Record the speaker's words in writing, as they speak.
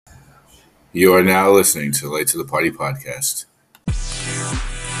You are now listening to the Late to the Party podcast.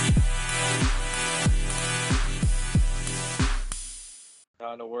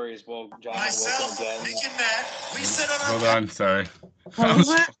 No worries. Well, gentlemen, welcome again. We sit on Hold on, sorry. What was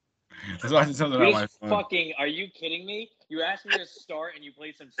that? I was watching something You on my just phone. fucking, are you kidding me? You asked me to start and you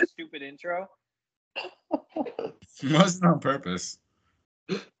played some stupid intro? It wasn't on purpose.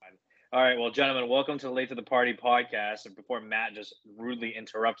 All right, well, gentlemen, welcome to the Late to the Party podcast. And before Matt just rudely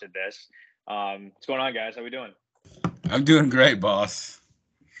interrupted this, what's going on, guys? How we doing? I'm doing great, boss.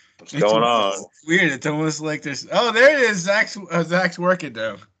 What's going on? It's weird. It's almost like there's. Oh, there it is. Zach's working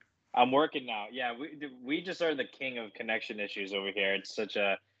now. I'm working now. Yeah, we just are the king of connection issues over here. It's such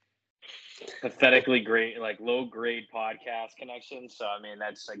a pathetically great, like low grade podcast connection. So I mean,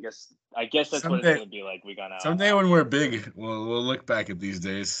 that's I guess that's what it's Someday- gonna be like. We gonna Someday when we're big, we'll look back at these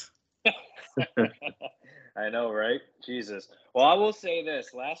days. I know, right? Jesus. Well, I will say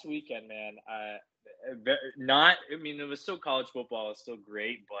this: last weekend, man, not. I mean, it was still college football. It was still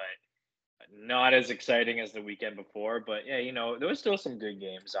great, but not as exciting as the weekend before. But yeah, there was still some good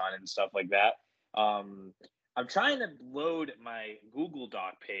games on and stuff like that. I'm trying to load my Google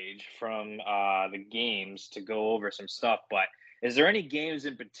Doc page from the games to go over some stuff. But is there any games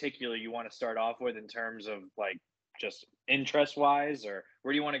in particular you want to start off with in terms of like just interest wise, or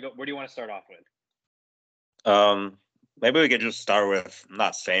where do you want to go? Where do you want to start off with? Maybe we could just start with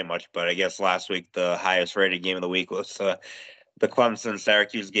not saying much, but I guess last week the highest rated game of the week was the Clemson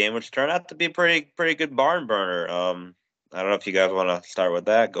Syracuse game, which turned out to be a pretty good barn burner. I don't know if you guys want to start with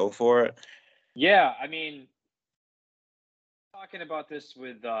that. Go for it. Yeah, I mean, talking about this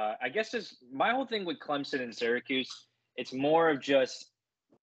with I guess is my whole thing with Clemson and Syracuse. It's more of just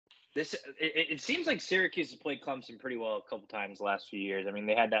this. It seems like Syracuse has played Clemson pretty well a couple times the last few years. I mean,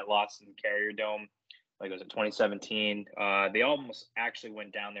 they had that loss in Carrier Dome, like it was in 2017. They almost actually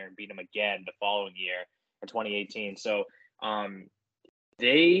went down there and beat them again the following year in 2018. So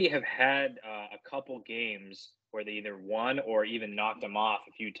they have had a couple games where they either won or even knocked them off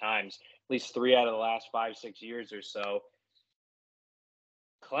a few times, at least 3 out of the last 5-6 years or so.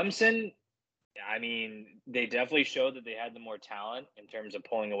 Clemson, I mean, they definitely showed that they had the more talent in terms of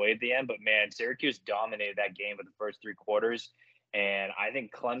pulling away at the end, but man, Syracuse dominated that game for the first 3 quarters. And I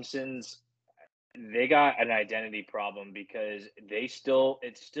think they got an identity problem because it's still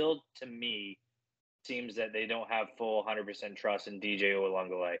to me seems that they don't have full 100% trust in DJ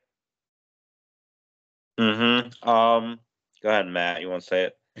Uiagalelei. Go ahead, Matt. You want to say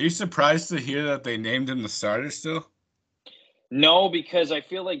it? Are you surprised to hear that they named him the starter still? No, because I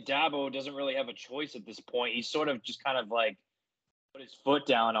feel like Dabo doesn't really have a choice at this point. He's sort of just kind of like put his foot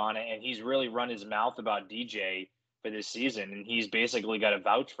down on it, and he's really run his mouth about DJ for this season, and he's basically got to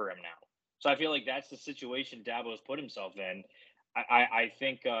vouch for him now. So I feel like that's the situation Dabo has put himself in. I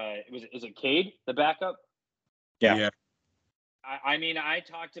think was it Cade, the backup? Yeah. I mean, I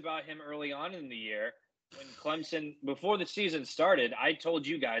talked about him early on in the year when Clemson, before the season started, I told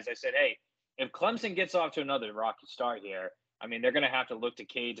you guys, I said, hey, if Clemson gets off to another rocky start here, I mean, they're going to have to look to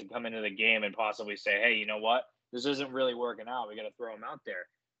Cade to come into the game and possibly say, hey, you know what? This isn't really working out. We got to throw him out there.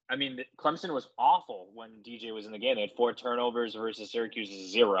 I mean, Clemson was awful when DJ was in the game. They had 4 turnovers versus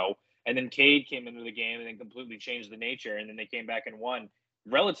Syracuse's 0. And then Cade came into the game and then completely changed the nature. And then they came back and won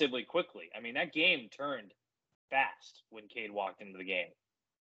relatively quickly. I mean, that game turned fast when Cade walked into the game.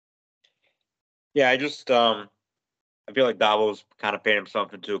 Yeah, I feel like Dabo's kind of painted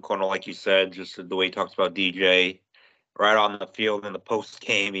himself into a corner, like you said, just the way he talks about DJ. Right on the field in the post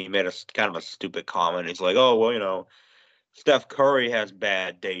game, he made a kind of a stupid comment. He's like, "Oh well, Steph Curry has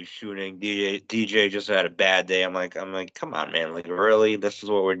bad days shooting. DJ just had a bad day." I'm like, come on, man! Like, really? This is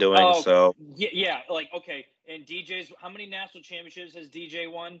what we're doing? Oh, So yeah, like okay. And DJ's how many national championships has DJ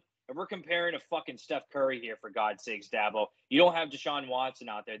won? If we're comparing to fucking Steph Curry here, for God's sakes, Dabo, you don't have Deshaun Watson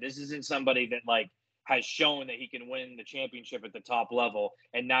out there. This isn't somebody that like has shown that he can win the championship at the top level,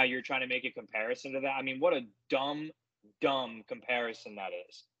 and now you're trying to make a comparison to that. I mean, what a dumb comparison that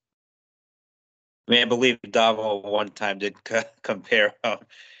is. I mean, I believe Davo one time did compare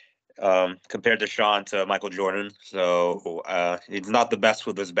Deshaun to Michael Jordan. So he's not the best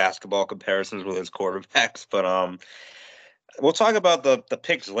with his basketball comparisons with his quarterbacks. But we'll talk about the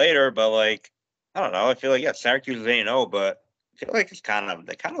picks later. But like, I don't know. I feel like Syracuse is 8-0, but I feel like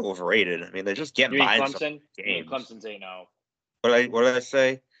they're kind of overrated. I mean, they're just getting by Clemson? games. Clemson's 8-0. What did I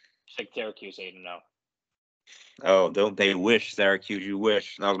say? Syracuse 8-0. Oh, don't they wish, Syracuse? You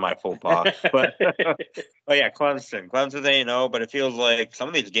wish. That was my faux pas. But yeah, Clemson. Clemson, but it feels like some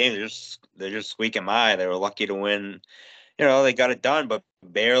of these games they're just squeaking by. They were lucky to win. They got it done, but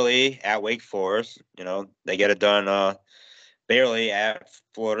barely at Wake Forest. They get it done barely at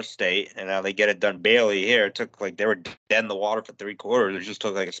Florida State, and now they get it done barely here. It took they were dead in the water for 3 quarters. It just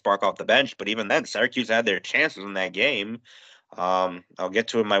took a spark off the bench. But even then, Syracuse had their chances in that game. I'll get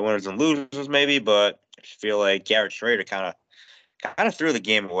to it, my winners and losers maybe, but I just feel like Garrett Schrader kind of threw the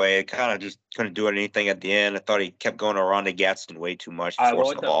game away. Kind of just couldn't do anything at the end. I thought he kept going to Rondé Gadsden way too much,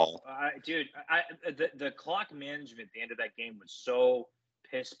 forcing the ball. The clock management at the end of that game was so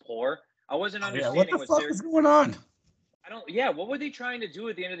piss poor. I wasn't understanding what the fuck is going on. What were they trying to do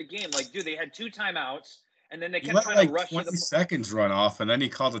at the end of the game? Like, dude, they had 2 timeouts, and then they kept let trying to rush 20 seconds run off, and then he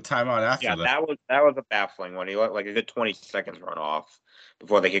called a timeout after that. That was a baffling one. He let a good 20 seconds run off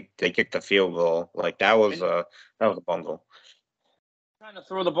before they kicked the field goal. That was a bungle. Trying to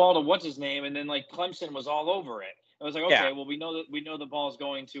throw the ball to what's his name, and then Clemson was all over it. I was like, okay, well, we know the ball's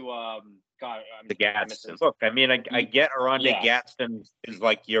going to the Gadsden. Look, I mean, I get Rondé Gadsden is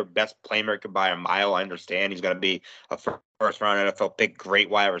your best playmaker by a mile. I understand he's going to be a first round NFL pick, great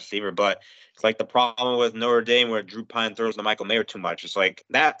wide receiver, but it's the problem with Notre Dame where Drew Pine throws to Michael Mayer too much. It's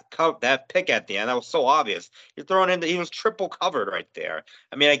that pick at the end, that was so obvious. You're throwing he was triple covered right there.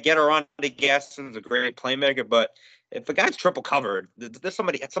 I mean, I get Rondé Gadsden's a great playmaker, but if a guy's triple covered, there's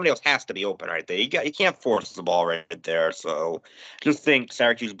somebody else has to be open right there. You can't force the ball right there. So just think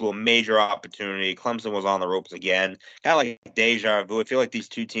Syracuse blew a major opportunity. Clemson was on the ropes again. Kind of like deja vu. I feel like these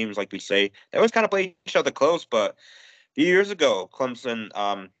two teams, like we say, they always kind of play each other close. But a few years ago,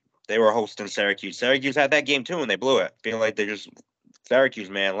 Clemson, they were hosting Syracuse. Syracuse had that game too, and they blew it. I feel like Syracuse,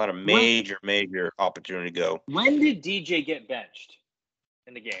 man, let a major opportunity go. When did DJ get benched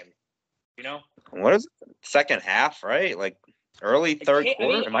in the game? You know? What is it? Second half, right? Early third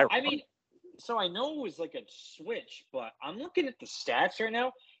quarter? So I know it was a switch, but I'm looking at the stats right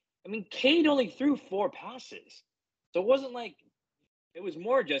now. I mean, Cade only threw 4 passes. So it wasn't it was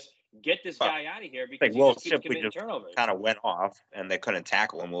more just get this guy out of here because Will he keeps Shipley committing just turnovers. Kind of went off, and they couldn't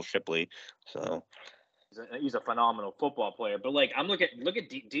tackle him, Will Shipley. So he's a phenomenal football player. But I'm look at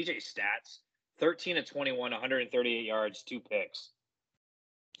DJ's stats: 13 of 21, 138 yards, 2 picks.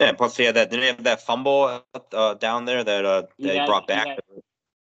 Yeah, plus he had didn't he have that fumble down there that he brought back?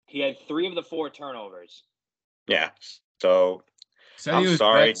 He had 3 of the 4 turnovers. Yeah, so Said he was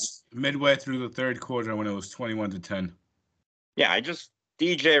sorry. Midway through the third quarter when it was 21-10. Yeah,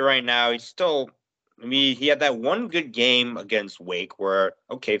 DJ right now, he's still. I mean, he had that one good game against Wake where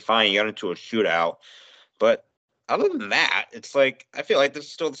fine, he got into a shootout, but other than that, it's I feel like this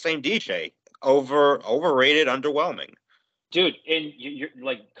is still the same DJ. Overrated, underwhelming. Dude, and you're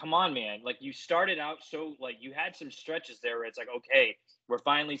come on, man. You started out so you had some stretches there where it's okay, we're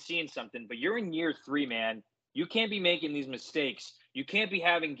finally seeing something, but you're in year 3, man. You can't be making these mistakes. You can't be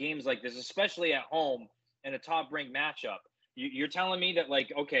having games like this, especially at home in a top-ranked matchup. You're telling me that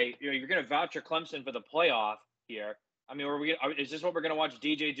you're going to voucher Clemson for the playoff here. I mean, is this what we're going to watch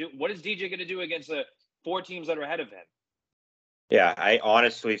DJ do? What is DJ going to do against the 4 teams that are ahead of him? Yeah, I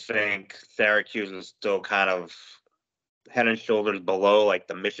honestly think Syracuse is still kind of head and shoulders below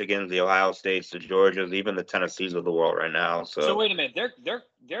the Michigans, the Ohio States, the Georgias, even the Tennessees of the world right now. So wait a minute, they're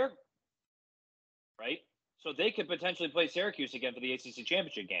right. So they could potentially play Syracuse again for the ACC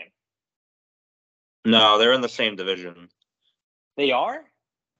championship game. No, they're in the same division. They are?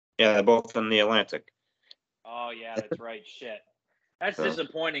 Yeah, they're both in the Atlantic. Oh yeah, that's right. Shit, that's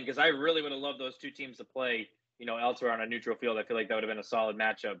disappointing because I really would have loved those 2 teams to play, elsewhere on a neutral field. I feel like that would have been a solid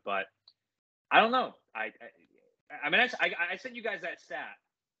matchup, but I don't know. I sent you guys that stat.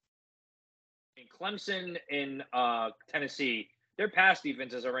 In Clemson in Tennessee, their pass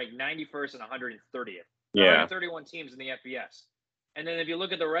defenses are ranked 91st and 130th. Yeah. 31 teams in the FBS. And then if you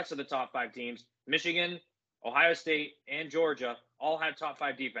look at the rest of the top 5 teams, Michigan, Ohio State, and Georgia all have top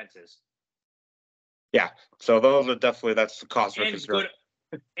 5 defenses. Yeah. So those are definitely, that's the cost for sure.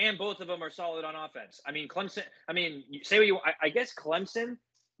 And both of them are solid on offense. I mean, Clemson, I guess Clemson,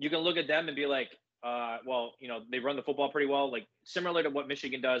 you can look at them and be they run the football pretty well. Similar to what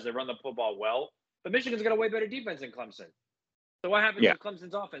Michigan does, they run the football well. But Michigan's got a way better defense than Clemson. So what happens if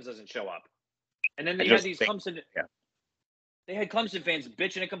Clemson's offense doesn't show up? And then they had Clemson fans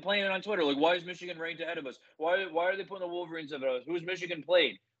bitching and complaining on Twitter, why is Michigan ranked ahead of us? Why are they putting the Wolverines ahead of us? Who's Michigan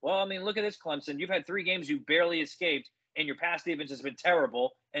played? Well, I mean, look at this, Clemson. You've had 3 games you've barely escaped, and your pass defense has been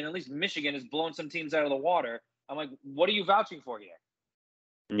terrible, and at least Michigan has blown some teams out of the water. I'm what are you vouching for here?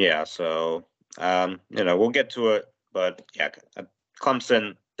 Yeah, so we'll get to it, but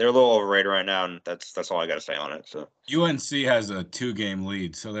Clemson, they're a little overrated right now, and that's all I got to say on it. So UNC has a 2-game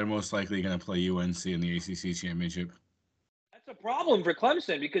lead, so they're most likely going to play UNC in the ACC championship. That's a problem for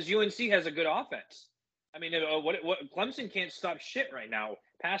Clemson because UNC has a good offense. I mean, Clemson can't stop shit right now,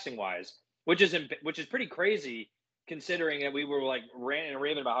 passing wise, which is pretty crazy considering that we were like ranting and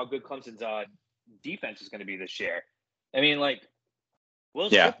raving about how good Clemson's defense is going to be this year. I mean, like Will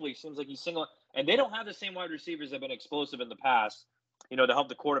Shipley seems like he's single, and they don't have the same wide receivers that have been explosive in the past, to help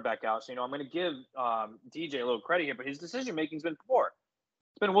the quarterback out. So, I'm going to give DJ a little credit here, but his decision making's been poor.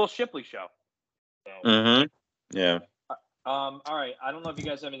 It's been a Will Shipley show. So, Yeah. All right. I don't know if you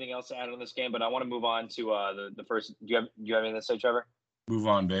guys have anything else to add on this game, but I want to move on to the first. Do you have anything to say, Trevor? Move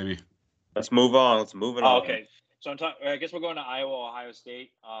on, baby. Let's move on. Let's move it on. Okay. So I guess we're going to Iowa, Ohio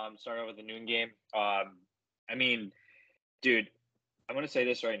State. Start out with the noon game. I mean, dude, I'm going to say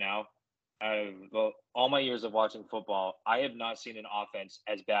this right now. All my years of watching football, I have not seen an offense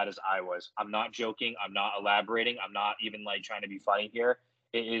as bad as Iowa's. I'm not joking. I'm not elaborating. I'm not even like trying to be funny here.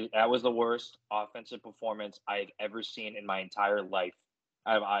 That was the worst offensive performance I've ever seen in my entire life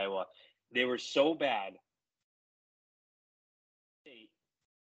out of Iowa. They were so bad.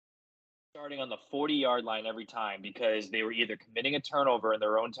 Starting on the 40-yard line every time because they were either committing a turnover in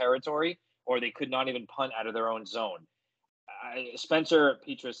their own territory or they could not even punt out of their own zone. Spencer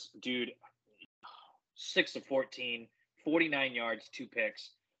Petras, dude, 6 of 14, 49 yards, 2 picks.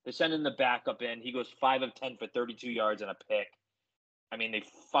 They're sending the backup in. He goes 5 of 10 for 32 yards and a pick. I mean, they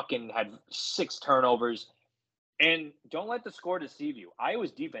fucking had 6 turnovers. And don't let the score deceive you.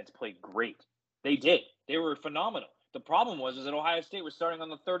 Iowa's defense played great. They did. They were phenomenal. The problem was that Ohio State was starting on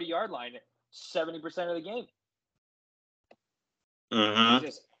the 30-yard line 70% of the game.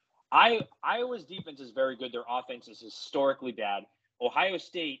 Iowa's defense is very good. Their offense is historically bad. Ohio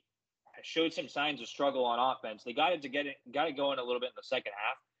State showed some signs of struggle on offense. They got it going a little bit in the second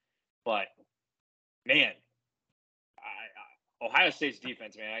half. But, man, Ohio State's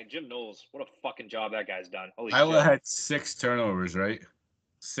defense, man. Jim Knowles, what a fucking job that guy's done. Holy Iowa shit. had 6 turnovers, right?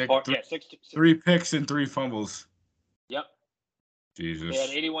 3 picks and 3 fumbles. Yep. Jesus. They had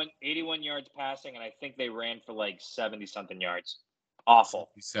 81 yards passing, and I think they ran for like 70-something yards. Awful.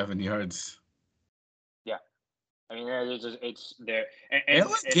 7 yards. Yeah. I mean, it's there. They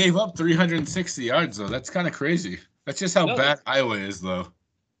only gave up 360 yards, though. That's kind of crazy. That's just how bad Iowa is, though.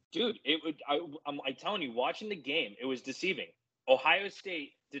 Dude, I'm telling you, watching the game, it was deceiving. Ohio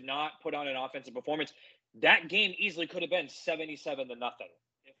State did not put on an offensive performance. That game easily could have been 77-0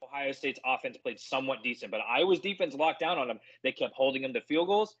 if Ohio State's offense played somewhat decent. But Iowa's defense locked down on them. They kept holding them to field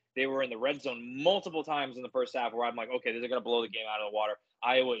goals. They were in the red zone multiple times in the first half where I'm like, okay, they're going to blow the game out of the water.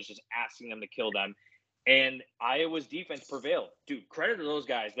 Iowa is just asking them to kill them. And Iowa's defense prevailed. Dude, credit to those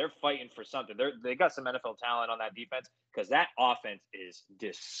guys. They're fighting for something. They got some NFL talent on that defense because that offense is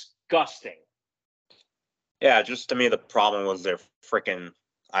disgusting. Yeah, just to me, the problem was their freaking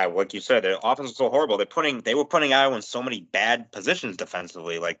Iowa. Like you said, their offense was so horrible. They were putting Iowa in so many bad positions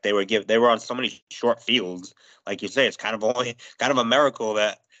defensively. Like they were on so many short fields. Like you say, it's kind of a miracle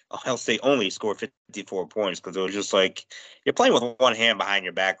that Ohio State only scored 54 points because it was just like you're playing with one hand behind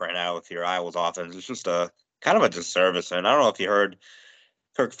your back right now with your Iowa's offense. It's just a kind of a disservice. And I don't know if you heard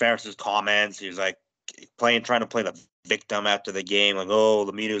Kirk Ferentz' comments. He was like trying to play the victim after the game, like, oh,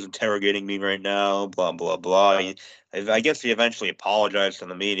 the media's interrogating me right now, blah, blah, blah. I guess he eventually apologized to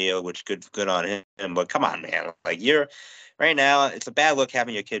the media, which good on him. But come on, man. Like, right now, it's a bad look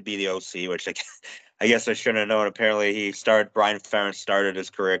having your kid be the OC, which I guess I shouldn't have known. Apparently, Brian Ferentz started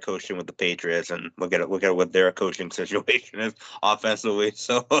his career coaching with the Patriots, and look at what their coaching situation is offensively.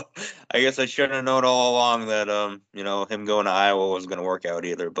 So I guess I shouldn't have known all along that him going to Iowa was going to work out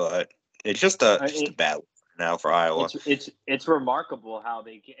either. But it's just a bad look now for Iowa. It's remarkable how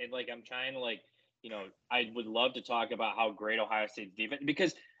they can, and like I'm trying to I would love to talk about how great Ohio State's defense,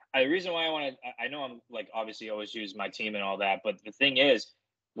 because the reason why I know I'm like obviously always use my team and all that, but the thing is,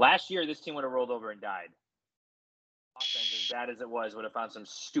 last year this team would have rolled over and died. Offense, as bad as it was, would have found some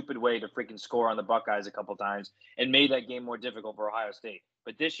stupid way to freaking score on the Buckeyes a couple times and made that game more difficult for Ohio State.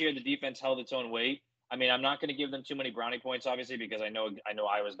 But this year the defense held its own weight. I mean, I'm not going to give them too many brownie points, obviously, because I know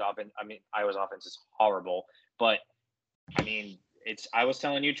Iowa's offense. I mean, Iowa's offense is horrible. But I mean, I was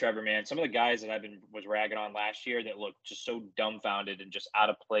telling you, Trevor, man, some of the guys that was ragging on last year that looked just so dumbfounded and just out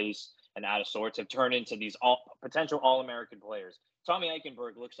of place and out of sorts have turned into these potential All-American players. Tommy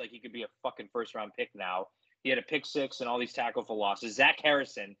Eichenberg looks like he could be a fucking first-round pick now. He had a pick six and all these tackle for losses. Zach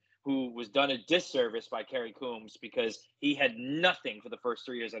Harrison, who was done a disservice by Kerry Coombs because he had nothing for the first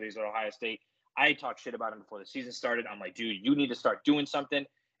 3 years that he was at Ohio State. I talked shit about him before the season started. I'm like, dude, you need to start doing something. And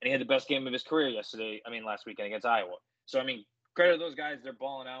he had the best game of his career last weekend against Iowa. So, I mean, credit to those guys. They're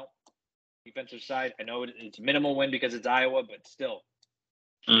balling out. Defensive side, I know it's a minimal win because it's Iowa, but still.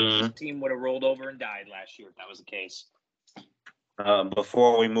 This team would have rolled over and died last year if that was the case.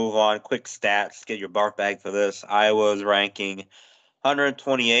 Before we move on, quick stats. Get your barf bag for this. Iowa's ranking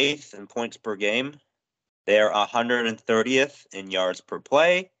 128th in points per game. They're 130th in yards per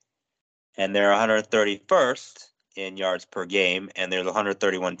play, and they're 131st in yards per game, and there's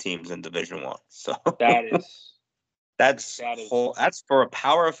 131 teams in Division One. So that's for a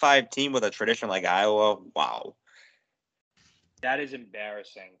Power 5 team with a tradition like Iowa. Wow, that is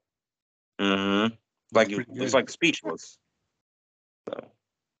embarrassing. Mm-hmm. It's like speechless. So. I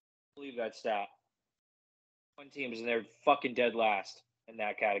believe that stat. One teams and they're fucking dead last in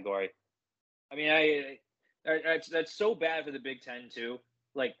that category. I mean, that's so bad for the Big Ten too.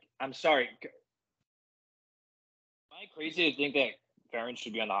 Like, I'm sorry. Am I crazy to think that Ferentz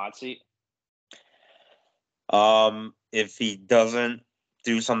should be on the hot seat? If he doesn't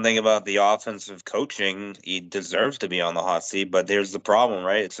do something about the offensive coaching, he deserves to be on the hot seat. But there's the problem,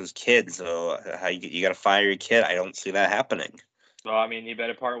 right? It's his kid, so how you got to fire your kid? I don't see that happening. Well, I mean, he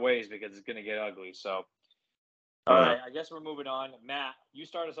better part ways because it's gonna get ugly. So, all right, I guess we're moving on. Matt, you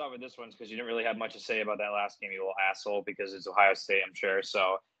start us off with this one because you didn't really have much to say about that last game, you little asshole, because it's Ohio State, I'm sure.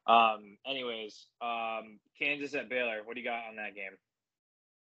 So, anyways, Kansas at Baylor. What do you got on that game?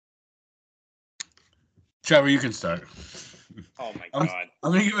 Trevor, you can start. Oh my God!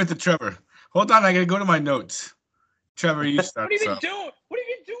 I'm gonna give it to Trevor. Hold on, I gotta go to my notes. Trevor, you start. What have you been doing? What have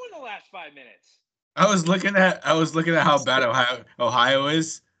you been doing the last 5 minutes? I was looking at how bad Ohio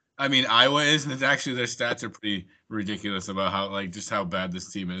is. I mean Iowa is, and it's actually their stats are pretty ridiculous about how bad this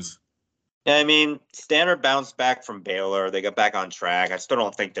team is. Yeah, I mean, Standard bounced back from Baylor. They got back on track. I still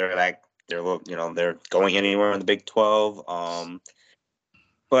don't think they're going anywhere in the Big 12.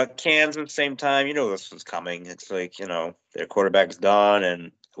 But Kansas, same time, this was coming. It's like, their quarterback's done,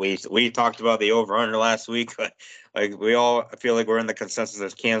 and we talked about the over-under last week. But like we all feel like we're in the consensus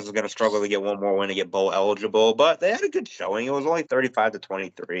that Kansas is going to struggle to get one more win to get bowl eligible. But they had a good showing. It was only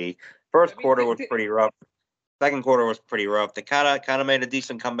 35-23. First quarter was pretty rough. Second quarter was pretty rough. They kind of made a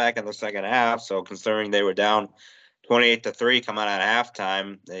decent comeback in the second half. So considering they were down 28-3 coming out of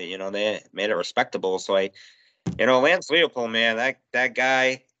halftime, they made it respectable. So Lance Leopold, man, that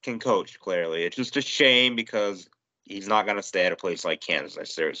guy can coach, clearly. It's just a shame because he's not going to stay at a place like Kansas. I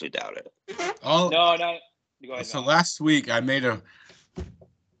seriously doubt it. No. Go ahead, so last week I made a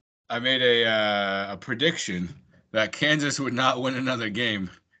prediction that Kansas would not win another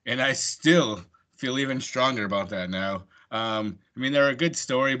game, and I still feel even stronger about that now. I mean, they're a good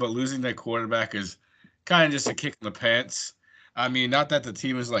story, but losing their quarterback is kind of just a kick in the pants. I mean, not that the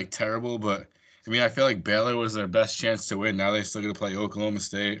team is terrible, but I mean, I feel like Baylor was their best chance to win. Now they still got to play Oklahoma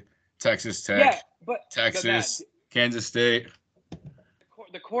State, Texas Tech, Texas, Kansas State.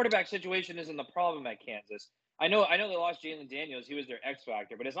 The quarterback situation isn't the problem at Kansas. I know they lost Jalen Daniels. He was their X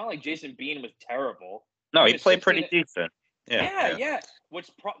factor, but it's not like Jason Bean was terrible. No, he played pretty decent. Yeah.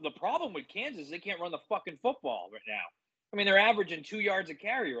 The problem with Kansas is they can't run the fucking football right now. I mean, they're averaging 2 yards a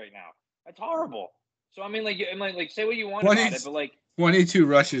carry right now. That's horrible. So I mean, say what you want about it, but 22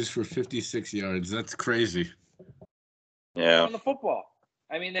 rushes for 56 yards. That's crazy. Yeah. On the football.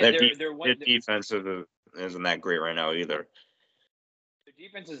 I mean, their defense isn't that great right now either. Their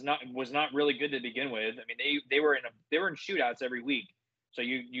defense was not really good to begin with. I mean, they were in shootouts every week. So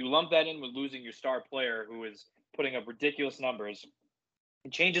you lump that in with losing your star player who is putting up ridiculous numbers.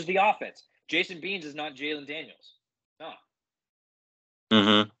 It changes the offense. Jason Beans is not Jalen Daniels. No.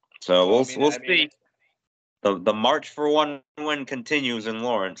 Mm-hmm. So we'll see. The march for one win continues in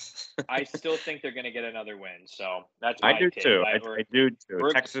Lawrence. I still think they're going to get another win. So that's I do too. I do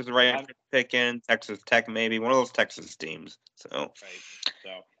too. Texas right picking, Texas Tech maybe, one of those Texas teams. So right. So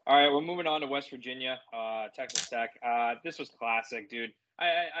all right, we're moving on to West Virginia, Texas Tech. This was classic, dude.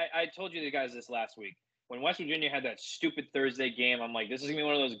 I told you guys this last week. When West Virginia had that stupid Thursday game, I'm like, this is going to be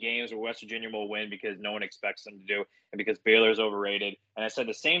one of those games where West Virginia will win because no one expects them to do and because Baylor's overrated. And I said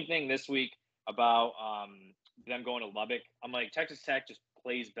the same thing this week about them going to Lubbock. I'm like, Texas Tech just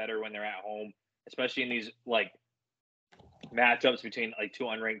plays better when they're at home, especially in these matchups between two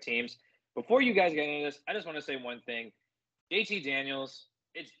unranked teams. Before you guys get into this, I just want to say one thing. JT Daniels,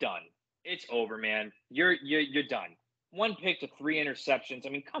 it's done. It's over, man. You're done. 1 pick to 3 interceptions. I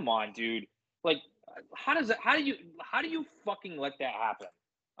mean, come on, dude. How do you fucking let that happen?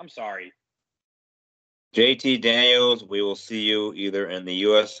 I'm sorry. JT Daniels, we will see you either in the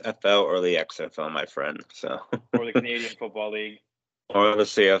USFL or the XFL, my friend. So or the Canadian Football League. Or the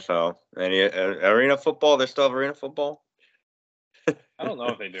CFL. And arena football, they still have arena football? I don't know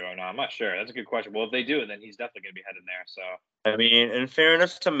if they do or not. I'm not sure. That's a good question. Well, if they do, then he's definitely going to be headed there. So I mean, in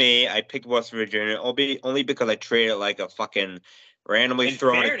fairness to me, I picked West Virginia only because I traded a fucking randomly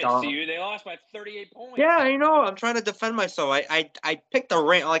thrown. In fairness to you, they lost by 38 points. Yeah, I know. I'm trying to defend myself. I picked a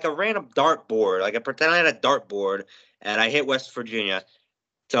random dartboard. I pretend I had a dartboard, and I hit West Virginia.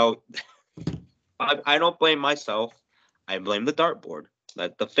 So I don't blame myself. I blame the dartboard.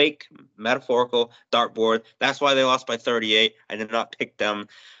 That the fake metaphorical dartboard. That's why they lost by 38. I did not pick them.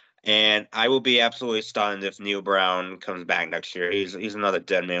 And I will be absolutely stunned if Neil Brown comes back next year. He's another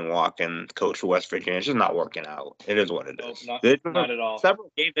dead man walking coach for West Virginia. It's just not working out. It is what it Nope, is. not at all.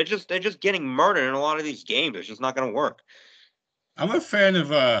 Several games. They're just getting murdered in a lot of these games. It's just not going to work. I'm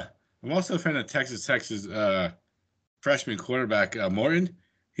also a fan of Texas freshman quarterback Morton.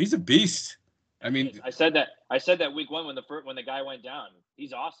 He's a beast. I mean, I said that week one when the guy went down.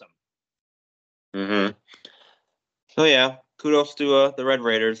 He's awesome. Mm-hmm. So yeah, kudos to the Red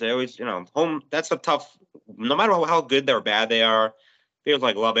Raiders. They always, home. That's a tough. No matter how good or bad they are, feels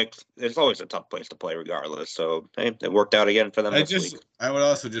like Lubbock. It's always a tough place to play, regardless. So hey, it worked out again for them this week. I would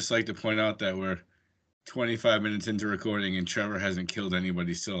also just like to point out that we're 25 minutes into recording and Trevor hasn't killed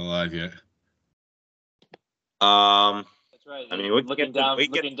anybody still alive yet. That's right. I mean, looking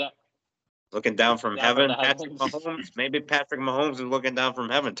down from heaven. Patrick Mahomes. Maybe Patrick Mahomes is looking down from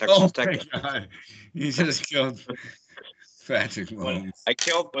heaven. Texas Tech. God. You just killed Patrick Mahomes. I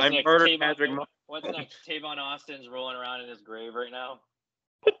murdered Patrick Mahomes. What's next? Tavon Austin's rolling around in his grave right now.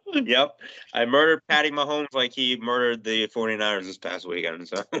 Yep. I murdered Patty Mahomes like he murdered the 49ers this past weekend.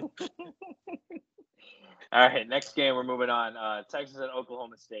 So. All right, next game, we're moving on. Texas and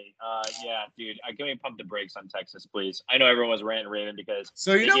Oklahoma State. Yeah, dude, can we pump the brakes on Texas, please? I know everyone was ranting and raving because.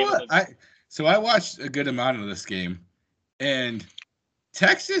 So you know what? I watched a good amount of this game, and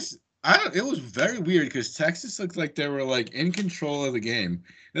Texas. It was very weird because Texas looked like they were like in control of the game.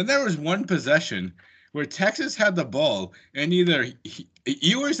 Then there was one possession where Texas had the ball, and either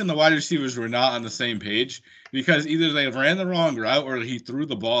Ewers and the wide receivers were not on the same page because either they ran the wrong route or he threw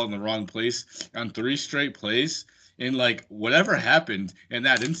the ball in the wrong place on 3 straight plays. And like whatever happened in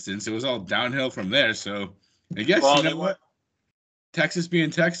that instance, it was all downhill from there. So I guess you know what? Texas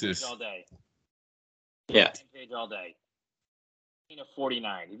being Texas. All day. Yeah. Page all day.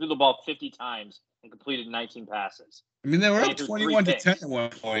 49. He threw the ball 50 times and completed 19 passes. I mean, they were up 21-10 at one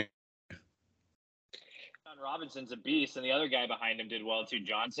point. John Robinson's a beast, and the other guy behind him did well too.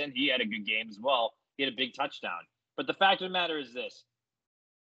 Johnson, he had a good game as well. He had a big touchdown. But the fact of the matter is this: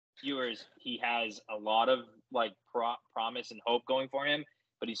 Ewers, he has a lot of like promise and hope going for him,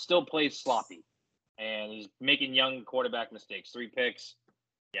 but he still plays sloppy, and he's making young quarterback mistakes. 3 picks.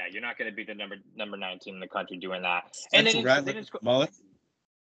 Yeah, you're not going to beat the number 9 team in the country doing that. And they didn't score. Mullet?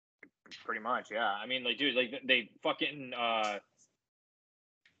 Pretty much, yeah. I mean, like, dude, like they fucking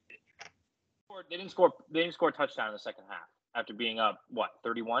they didn't score a touchdown in the second half after being up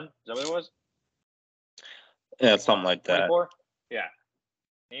 31? Is that what it was? Yeah, something like that. 24? Yeah.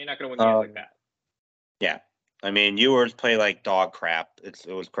 And you're not going to win games like that. Yeah. I mean, Ewers played like dog crap. It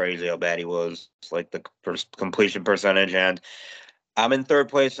was crazy how bad he was. It's like the completion percentage, and I'm in 3rd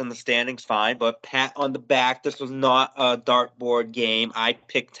place in the standings, fine, but pat on the back. This was not a dartboard game. I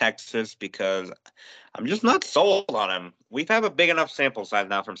picked Texas because I'm just not sold on him. We have a big enough sample size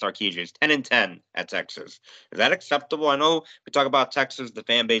now from Sarkisian. 10-10 at Texas. Is that acceptable? I know we talk about Texas, the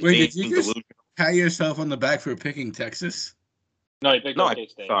fan base being delusional. Pat yourself on the back for picking Texas? No, he picked Oklahoma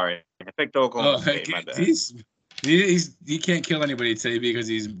State. Sorry. I picked Oklahoma State, my bad. He can't kill anybody today because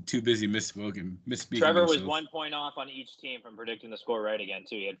he's too busy misspeaking. Trevor was 1 point off on each team from predicting the score right again,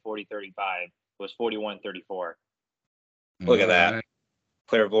 too. He had 40-35. It was 41-34. Look at that.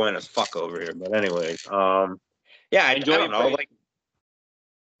 Clairvoyant as fuck over here. But anyways, yeah, I don't know. Like,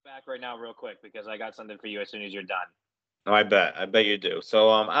 back right now real quick because I got something for you as soon as you're done. No, I bet you do. So,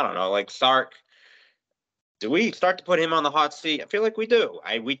 I don't know. Like, Sark, do we start to put him on the hot seat? I feel like we do.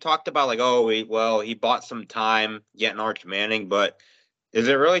 We talked about like, he bought some time getting Arch Manning, but is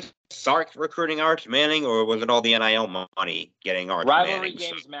it really Sark recruiting Arch Manning, or was it all the NIL money getting Arch Manning? Rivalry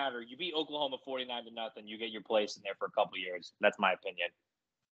games matter. You beat Oklahoma 49-0, you get your place in there for a couple years. That's my opinion.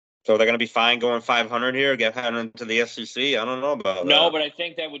 So they're going to be fine going 500 here, get heading into the SEC? I don't know about that. No, but I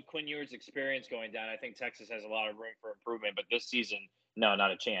think that with Quinn Ewers' experience going down, I think Texas has a lot of room for improvement. But this season, no,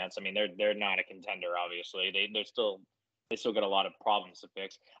 not a chance. I mean, they're not a contender. Obviously, they still got a lot of problems to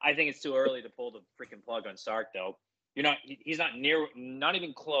fix. I think it's too early to pull the freaking plug on Sark, though. He's not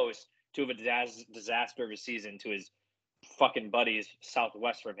even close to a disaster of a season to his fucking buddies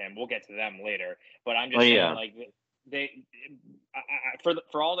southwest from him. We'll get to them later. But I'm just saying, like,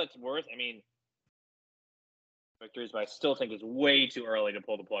 for all that's worth, I mean, victories, but I still think it's way too early to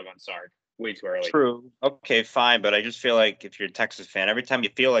pull the plug on Sark. Way too early. True. Okay, fine, but I just feel like if you're a Texas fan, every time you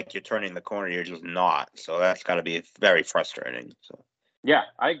feel like you're turning the corner, you're just not. So that's got to be very frustrating. So. Yeah,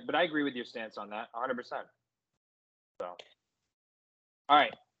 I agree with your stance on that, 100%. So, all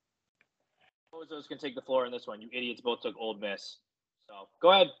right. Bozos can take the floor in this one. You idiots both took Old Miss. So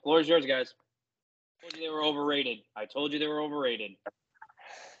go ahead. Floor is yours, guys. I told you they were overrated. I told you they were overrated.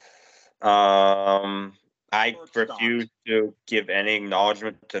 I refuse to give any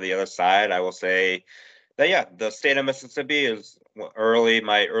acknowledgement to the other side. I will say that, yeah, the state of Mississippi is my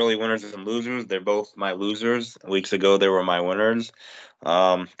early winners and losers. They're both my losers. Weeks ago, they were my winners.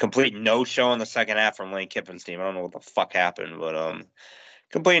 Complete no-show in the second half from Lane Kiffin's team. I don't know what the fuck happened, but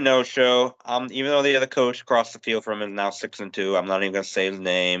complete no-show. Even though the other coach across the field from him is now 6-2, I'm not even gonna say his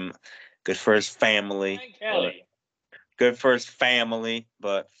name. Good for his family. Brian Kelly. Good for his family,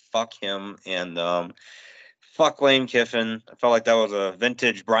 but fuck him and fuck Lane Kiffin. I felt like that was a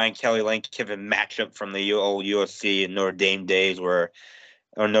vintage Brian Kelly Lane Kiffin matchup from the old USC and Notre Dame days, where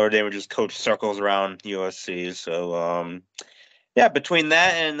Notre Dame would just coach circles around USC. So yeah, between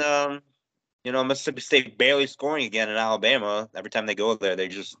that and Mississippi State barely scoring again in Alabama, every time they go there, they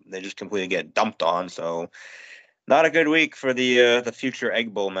just completely get dumped on. So not a good week for the future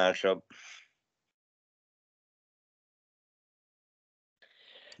Egg Bowl matchup.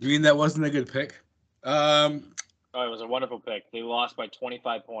 You mean that wasn't a good pick? Oh, it was a wonderful pick. They lost by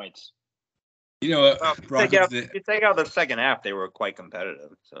 25 points. You know what? Well, you take out the second half, they were quite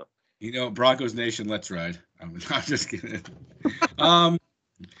competitive. So Broncos Nation, let's ride. I'm just kidding.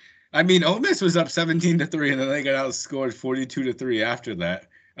 I mean, Ole Miss was up 17-3, and then they got outscored 42-3 after that.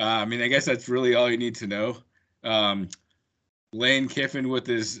 I mean, I guess that's really all you need to know. Lane Kiffin with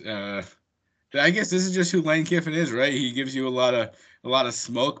his, I guess this is just who Lane Kiffin is, right? He gives you a lot of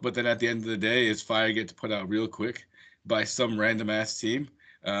smoke, but then at the end of the day, his fire gets put out real quick by some random ass team.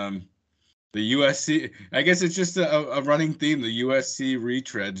 The USC, I guess it's just a running theme. The USC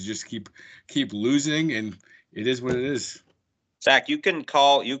retreads just keep losing, and it is what it is. Zach, you can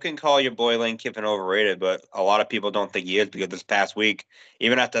call your boy Lane Kiffin overrated, but a lot of people don't think he is, because this past week,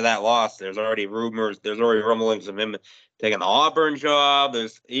 even after that loss, there's already rumblings of him taking the Auburn job.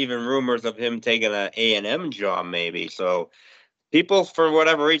 There's even rumors of him taking an A&M job, maybe. So people, for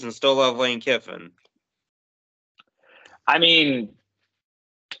whatever reason, still love Lane Kiffin. I mean,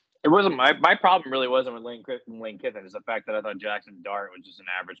 it wasn't my problem. Really wasn't with Lane Kiffin. Is the fact that I thought Jackson Dart was just an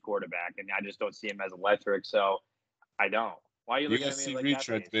average quarterback, and I just don't see him as electric. So I don't. Why are you looking at me like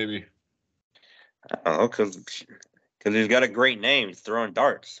retreads, that? Baby. I don't know, because he's got a great name. He's throwing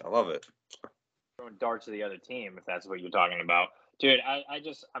darts. I love it. Throwing darts to the other team, if that's what you're talking about, dude.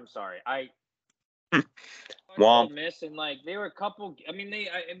 I'm sorry. Ole Miss, and like they were a couple. I mean,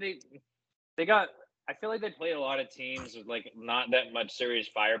 they got. I feel like they played a lot of teams with like not that much serious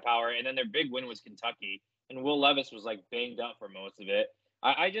firepower, and then their big win was Kentucky, and Will Levis was like banged up for most of it.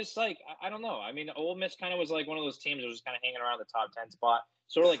 I just like I don't know. I mean, Ole Miss kind of was like one of those teams that was just kind of hanging around the top 10 spot,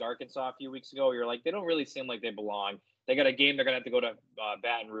 sort of like Arkansas a few weeks ago. You're like, they don't really seem like they belong. They got a game they're gonna have to go to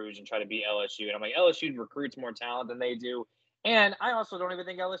Baton Rouge and try to beat LSU, and I'm like, LSU recruits more talent than they do, and I also don't even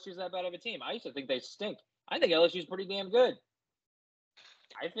think LSU's that bad of a team. I used to think they stink. I think LSU's pretty damn good.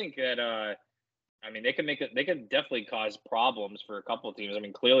 I think that I mean, they could definitely cause problems for a couple of teams. I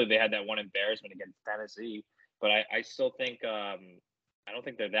mean, clearly they had that one embarrassment against Tennessee, but I still think I don't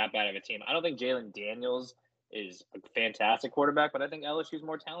think they're that bad of a team. I don't think Jalen Daniels is a fantastic quarterback, but I think LSU is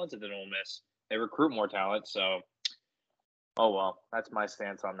more talented than Ole Miss. They recruit more talent, so oh well, that's my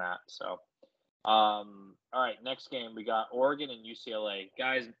stance on that. So, all right, next game we got Oregon and UCLA.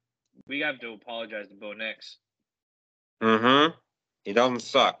 Guys, we have to apologize to Bo Nix. He doesn't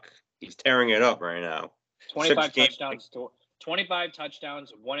suck. He's tearing it up right now. 25 touchdowns,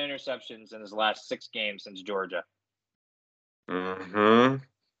 1 interceptions in his last 6 games since Georgia. I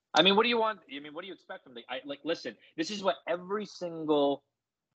mean, what do you want? I mean, what do you expect from the? Listen, this is what every single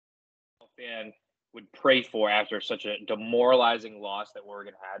fan would pray for after such a demoralizing loss that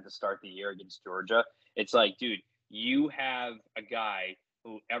Oregon had to start the year against Georgia. It's like, dude, you have a guy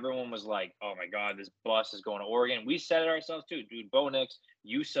who everyone was like, oh my God, this bus is going to Oregon. We said it ourselves too, dude. Bo Nix,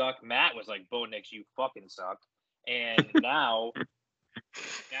 you suck. Matt was like, Bo Nix, you fucking suck. And now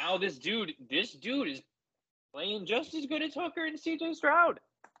this dude is playing just as good as Hooker and CJ Stroud.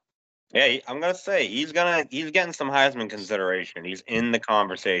 Yeah, I'm gonna say he's getting some Heisman consideration. He's in the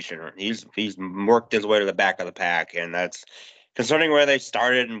conversation. He's worked his way to the back of the pack, and that's concerning where they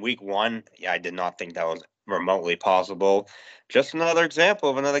started in week 1. Yeah, I did not think that was remotely possible. Just another example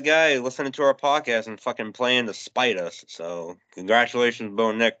of another guy listening to our podcast and fucking playing to spite us. So congratulations,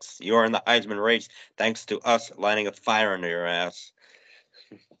 Bo Nix. You are in the Heisman race thanks to us lighting a fire under your ass.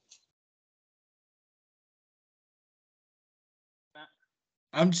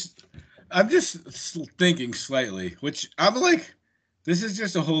 I'm just thinking slightly, which I'm like, this is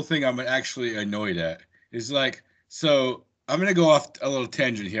just a whole thing I'm actually annoyed at. Is like, so I'm gonna go off a little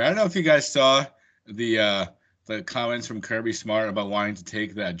tangent here. I don't know if you guys saw the the comments from Kirby Smart about wanting to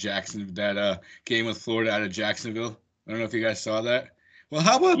take that game with Florida out of Jacksonville. I don't know if you guys saw that. Well,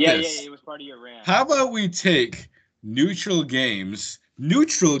 how about this? Yeah, it was part of your rant. How about we take neutral games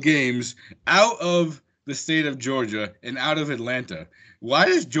out of the state of Georgia and out of Atlanta? Why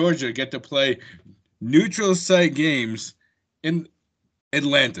does Georgia get to play neutral site games in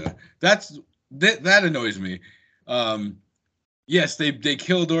Atlanta? That annoys me. Yes, they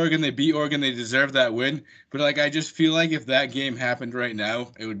killed Oregon, they beat Oregon, they deserve that win. But like, I just feel like if that game happened right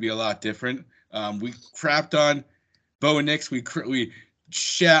now, it would be a lot different. We crapped on Bo Nix, we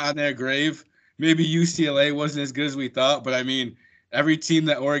shat on their grave. Maybe UCLA wasn't as good as we thought, but I mean, every team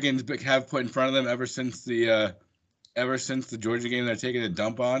that Oregon's have put in front of them ever since the Georgia game, they're taking a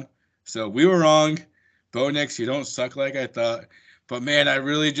dump on. So we were wrong. Bo Nix, you don't suck like I thought. But man, I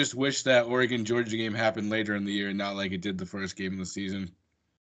really just wish that Oregon-Georgia game happened later in the year, not like it did the first game of the season.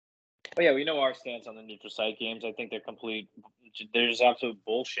 But yeah, we know our stance on the neutral site games. I think they're complete. They're just absolute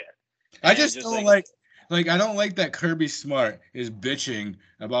bullshit. I just don't like I don't like that Kirby Smart is bitching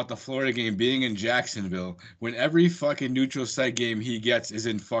about the Florida game being in Jacksonville when every fucking neutral site game he gets is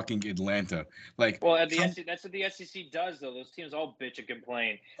in fucking Atlanta. Like, well, that's what the SEC does, though. Those teams all bitch and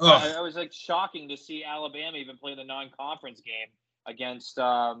complain. I was like shocking to see Alabama even play the non-conference game against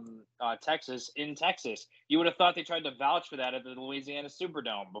Texas in Texas. You would have thought they tried to vouch for that at the Louisiana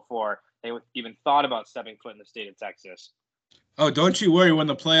Superdome before they even thought about stepping foot in the state of Texas. Oh, don't you worry. When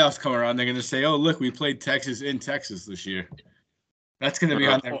the playoffs come around, they're going to say, oh, look, we played Texas in Texas this year. That's going to be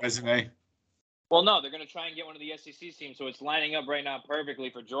on their resume. Well, no, they're going to try and get one of the SEC teams, so it's lining up right now perfectly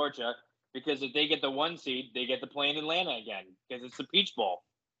for Georgia, because if they get the 1 seed, they get to play in Atlanta again, because it's the Peach Bowl.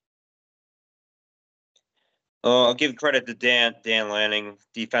 I'll give credit to Dan Lanning,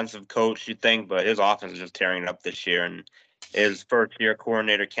 defensive coach, you think, but his offense is just tearing it up this year. And his first-year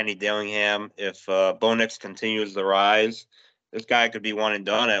coordinator, Kenny Dillingham, if Bo Nix continues the rise, this guy could be one and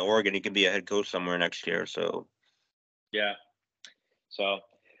done at Oregon. He could be a head coach somewhere next year. So, yeah. So,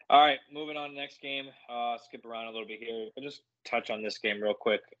 all right, moving on to the next game. Skip around a little bit here. I'll just touch on this game real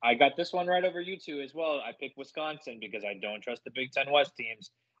quick. I got this one right over you two as well. I picked Wisconsin because I don't trust the Big Ten West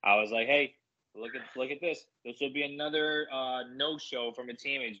teams. I was like, hey, look at this. This will be another no-show from a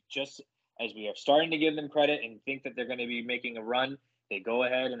team. It's just as we are starting to give them credit and think that they're going to be making a run, they go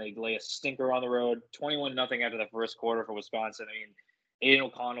ahead and they lay a stinker on the road, 21-0 after the first quarter for Wisconsin. I mean, Aiden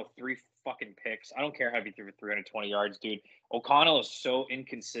O'Connell, 3 fucking picks. I don't care how he threw for 320 yards, dude. O'Connell is so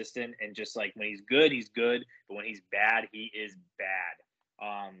inconsistent, and just like when he's good, but when he's bad, he is bad.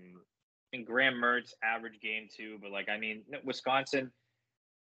 And Graham Mertz, average game too, but like, I mean, Wisconsin,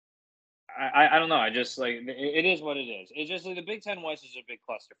 I don't know. I just like it is what it is. It's just like the Big Ten West is a big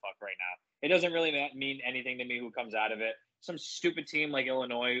clusterfuck right now. It doesn't really mean anything to me who comes out of it. Some stupid team like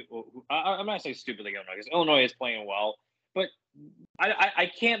Illinois. I'm not saying stupid like Illinois because Illinois is playing well, but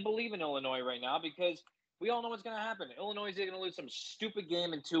I can't believe in Illinois right now because we all know what's going to happen. Illinois is going to lose some stupid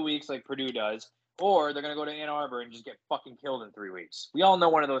game in 2 weeks like Purdue does, or they're going to go to Ann Arbor and just get fucking killed in 3 weeks. We all know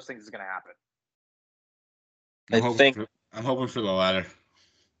one of those things is going to happen. I'm hoping for the latter.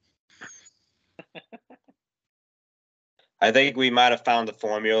 I think we might have found the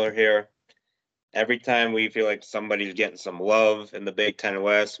formula here. Every time we feel like somebody's getting some love in the Big Ten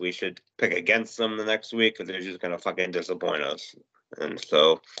West, we should pick against them the next week because they're just going to fucking disappoint us. And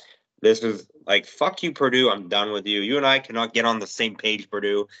so this is like, fuck you, Purdue. I'm done with you. You and I cannot get on the same page,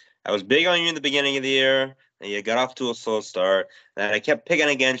 Purdue. I was big on you in the beginning of the year, and you got off to a slow start. And I kept picking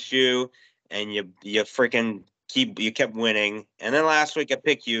against you, and you freaking kept winning. And then last week I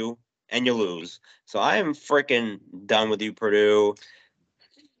picked you, and you lose. So I am freaking done with you, Purdue.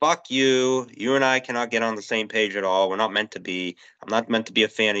 Fuck you. You and I cannot get on the same page at all. We're not meant to be. I'm not meant to be a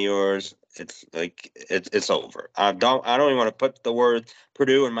fan of yours. It's like it's over. I don't even want to put the word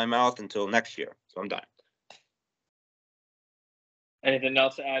Purdue in my mouth until next year. So I'm done. Anything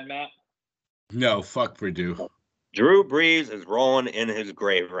else to add, Matt? No, fuck Purdue. Drew Brees is rolling in his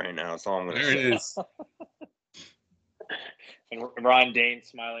grave right now. That's all I'm going to say. There it is. And Ron Dane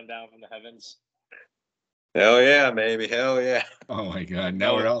smiling down from the heavens. Hell yeah, baby. Hell yeah. Oh my God.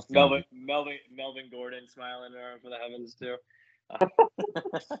 Now we're all Melvin Gordon smiling around for the heavens too.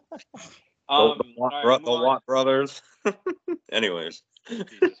 The Watt brothers. Anyways.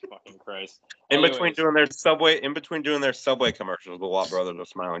 Jesus fucking Christ. In between doing their subway commercials, the Watt brothers are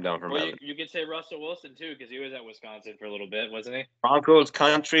smiling down from heaven. You could say Russell Wilson too, because he was at Wisconsin for a little bit, wasn't he? Broncos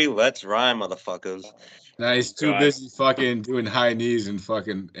country, let's rhyme, motherfuckers. Nah, he's too busy fucking doing high knees and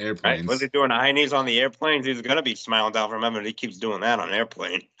fucking airplanes. Right? Was he doing high knees on the airplanes? He's gonna be smiling down from heaven. He keeps doing that on an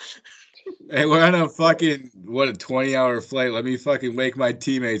airplane. Hey, we're on a fucking, a 20-hour flight. Let me fucking wake my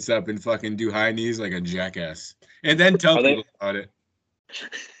teammates up and fucking do high knees like a jackass. and then tell Are they- people about it.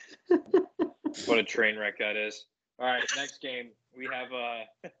 What a train wreck that is. All right, next game we have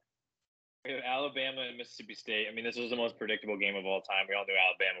Alabama and Mississippi State. I mean, this was the most predictable game of all time. We all knew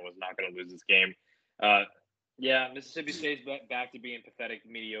Alabama was not going to lose this game. Yeah, Mississippi State's back to being pathetic,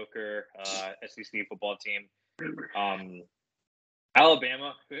 mediocre SEC football team.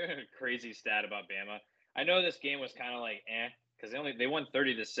 Alabama, crazy stat about Bama. I know this game was kind of like because they won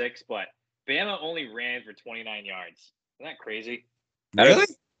 30-6, but Bama only ran for 29 yards. Isn't that crazy? Really?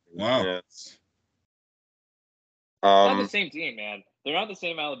 Wow. Yeah. Not the same team, man. They're not the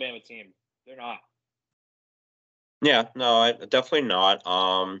same Alabama team. They're not. Yeah, no, definitely not.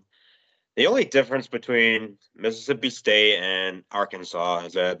 The only difference between Mississippi State and Arkansas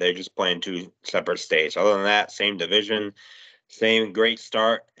is that they're just playing two separate states. Other than that, same division, same great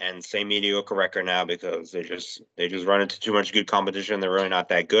start, and same mediocre record now because they just run into too much good competition. They're really not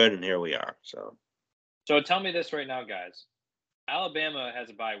that good, and here we are. So tell me this right now, guys. Alabama has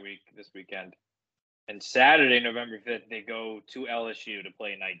a bye week this weekend. And Saturday, November 5th, they go to LSU to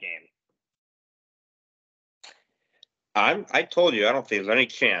play a night game. I told you I don't think there's any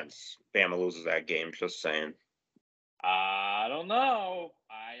chance Bama loses that game. Just saying. I don't know.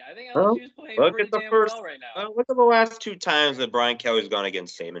 I think Well, LSU's playing look pretty at the damn first- well right now. Look at the last two times that Brian Kelly's gone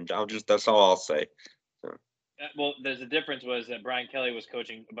against Saban. That's all I'll say. Well, there's a difference was that Brian Kelly was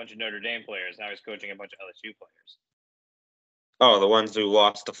coaching a bunch of Notre Dame players. Now he's coaching a bunch of LSU players. Oh, the ones who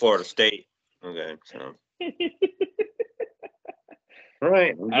lost to Florida State. Okay, so all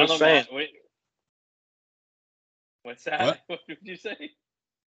right. I'm I don't just know, saying. Matt. What's that? What? What did you say?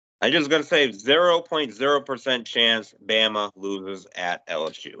 I just gotta say 0.0% chance Bama loses at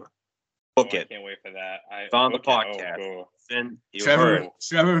LSU. Book I it. can't wait for that. It's on the book it. podcast. Oh, cool. Finn, you heard.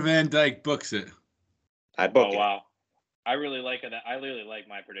 Trevor Van Dyke books it. I book Oh it. wow. I really like that. I really like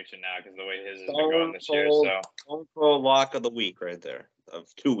my prediction now because the way his has been Stone going this year. cold. So Phone call lock of the week right there. Of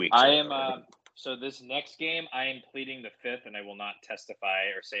 2 weeks. I am. So this next game, I am pleading the fifth, and I will not testify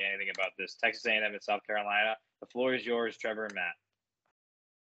or say anything about this. Texas A&M and South Carolina. The floor is yours, Trevor and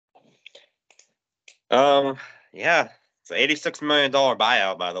Matt. Yeah. It's an $86 million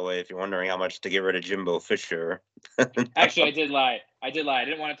buyout, by the way, if you're wondering how much to get rid of Jimbo Fisher. Actually, I did lie. I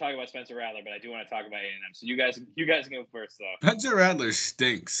didn't want to talk about Spencer Rattler, but I do want to talk about A&M. So you guys can go first, though. Spencer Rattler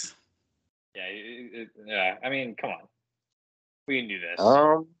stinks. Yeah. I mean, come on. We can do this.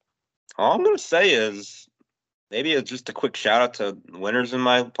 All I'm gonna say is maybe it's just a quick shout out to winners in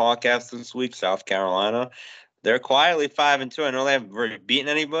my podcast this week, South Carolina. They're quietly 5-2. I know they haven't really beaten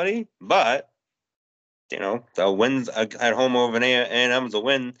anybody, but the wins at home over an A&M is a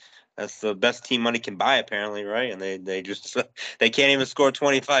win. That's the best team money can buy, apparently, right? And they just they can't even score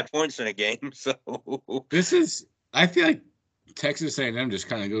 25 points in a game. So I feel like Texas A&M just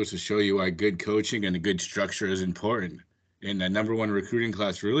kind of goes to show you why good coaching and a good structure is important. And the number one recruiting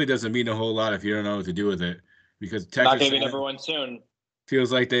class really doesn't mean a whole lot if you don't know what to do with it. Because Not Texas going to be A&M number one soon.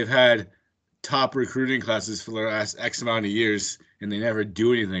 feels like they've had top recruiting classes for the last X amount of years, and they never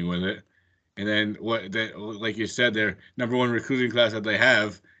do anything with it. And then like you said, their number one recruiting class that they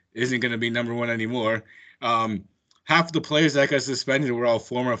have isn't going to be number one anymore. Half the players that got suspended were all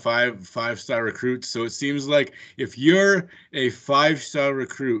former five-star recruits. So it seems like if you're a 5-star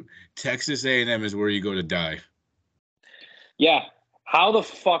recruit, Texas A&M is where you go to die. Yeah. How the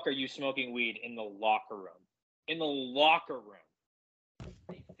fuck are you smoking weed in the locker room? In the locker room.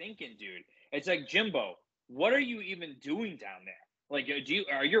 What are you thinking, dude? It's like, Jimbo, what are you even doing down there? Like,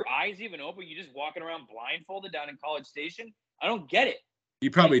 are your eyes even open? You just walking around blindfolded down in College Station? I don't get it. He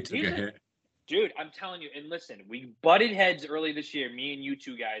probably Like, took a hit. Dude, I'm telling you, and listen, we butted heads early this year, me and you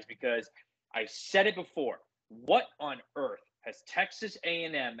two guys, because I said it before. What on earth has Texas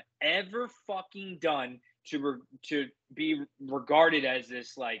A&M ever fucking done to be regarded as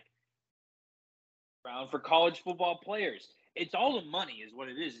this, like, ground for college football players? It's all the money is what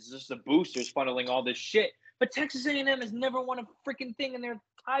it is. It's just the boosters funneling all this shit. But Texas A&M has never won a freaking thing in their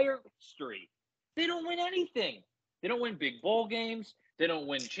entire history. They don't win anything. They don't win big bowl games. They don't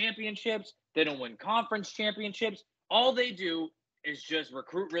win championships. They don't win conference championships. All they do is just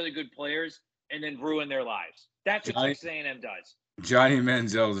recruit really good players and then ruin their lives. That's what Texas A&M does. Johnny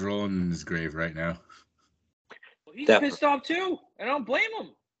Manziel's rolling in his grave right now. Well, he's Definitely. pissed off too, and I don't blame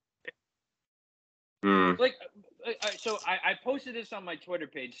him. Like, so I posted this on my Twitter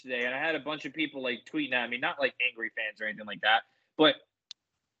page today, and I had a bunch of people like tweeting at me, not like angry fans or anything like that, but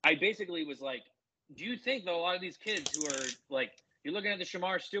I basically was like, do you think though a lot of these kids who are like, you're looking at the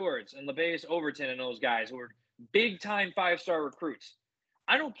Shamar Stewarts and LeBase Overton and those guys who are big time 5-star recruits,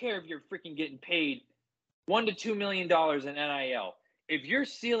 I don't care if you're freaking getting paid $1 to $2 million in NIL. If your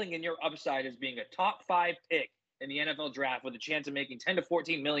ceiling and your upside is being a top 5 pick in the NFL draft with a chance of making $10 to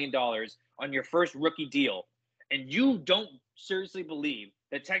 $14 million on your first rookie deal, and you don't seriously believe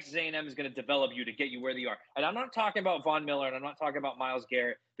that Texas A&M is going to develop you to get you where they are. And I'm not talking about Von Miller, and I'm not talking about Myles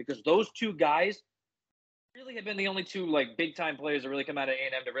Garrett, because those two guys really have been the only two like big time players that really come out of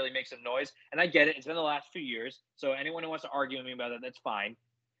A&M to really make some noise. And I get it; it's been the last few years. So anyone who wants to argue with me about that, that's fine.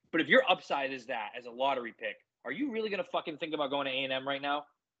 But if your upside is that as a lottery pick, are you really gonna fucking think about going to A&M right now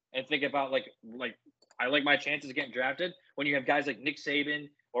and think about like I like my chances of getting drafted when you have guys like Nick Saban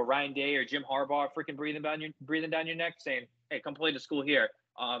or Ryan Day or Jim Harbaugh freaking breathing down your neck saying, "Hey, come play the school here."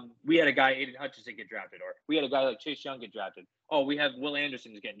 We had a guy, Aiden Hutchinson, get drafted, or we had a guy like Chase Young get drafted. Oh, we have Will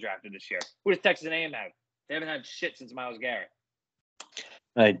Anderson is getting drafted this year. Who does Texas A&M have? They haven't had shit since Myles Garrett.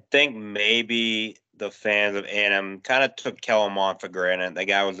 I think maybe the fans of A&M kind of took Kellen Mond for granted. The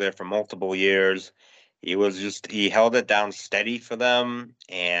guy was there for multiple years. He held it down steady for them,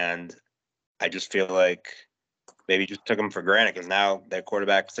 and I just feel like maybe just took him for granted because now their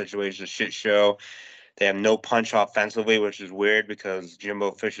quarterback situation is a shit show. They have no punch offensively, which is weird because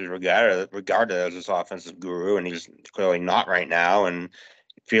Jimbo Fisher is regarded as this offensive guru, and he's clearly not right now. And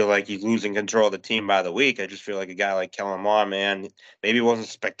feel like he's losing control of the team by the week. I just feel like a guy like Kellen Mond, man, maybe he wasn't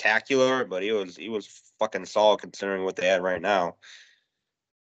spectacular, but he was fucking solid considering what they had right now.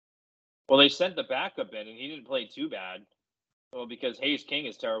 Well, they sent the backup in, and he didn't play too bad. Well, because Hayes King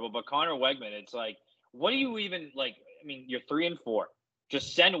is terrible, but Connor Wegman, it's like, what do you even like? I mean, you're 3-4.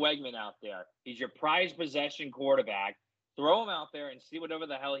 Just send Wegman out there. He's your prized possession quarterback. Throw him out there and see whatever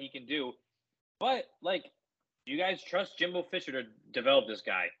the hell he can do. But like, do you guys trust Jimbo Fisher to develop this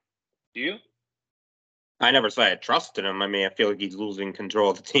guy? Do you? I never say I trusted him. I mean, I feel like he's losing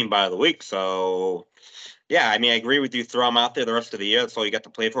control of the team by the week. So, yeah, I mean, I agree with you. Throw him out there the rest of the year. That's all you got to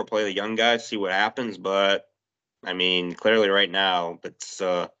play for. Play the young guys, see what happens. But, I mean, clearly right now, it's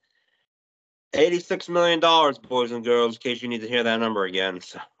 $86 million, boys and girls, in case you need to hear that number again.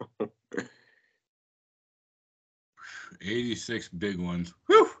 So. 86 big ones.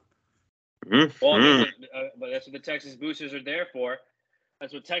 Whew. Mm-hmm. Well, I mean, but that's what the Texas boosters are there for.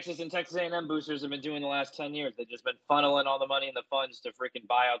 That's what Texas and Texas A&M boosters have been doing the last 10 years. They've just been funneling all the money and the funds to freaking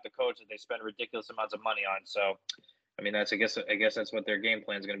buy out the coach that they spend ridiculous amounts of money on. So, I mean, I guess that's what their game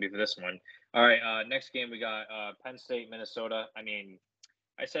plan is going to be for this one. All right, next game we got Penn State, Minnesota. I mean,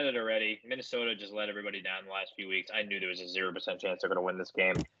 I said it already. Minnesota just let everybody down the last few weeks. I knew there was a 0% chance they're going to win this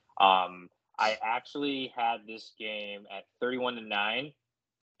game. I actually had this game at 31-9,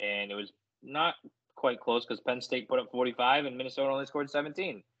 and it was not quite close because Penn State put up 45 and Minnesota only scored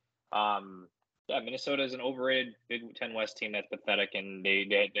 17. Minnesota is an overrated Big Ten West team that's pathetic, and the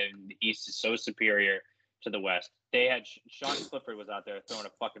East is so superior to the West. They had Sean Clifford was out there throwing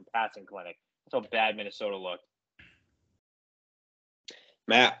a fucking passing clinic. That's how bad Minnesota looked.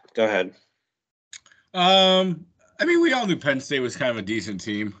 Matt, go ahead. I mean, we all knew Penn State was kind of a decent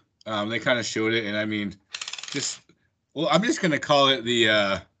team. They kind of showed it, and I mean, I'm just gonna call it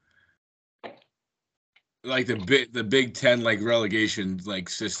the Big Ten like relegation like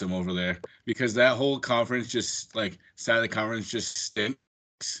system over there, because that whole conference just like side of the conference just stinks.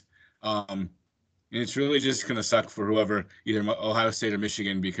 And it's really just gonna suck for whoever, either Ohio State or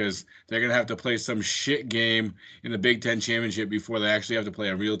Michigan, because they're gonna have to play some shit game in the Big Ten championship before they actually have to play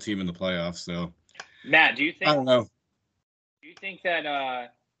a real team in the playoffs. So, Matt, do you think? I don't know. Do you think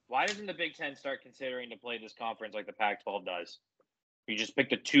that why doesn't the Big Ten start considering to play this conference like the Pac-12 does? You just pick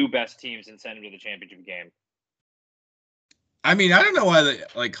the two best teams and send them to the championship game. I mean, I don't know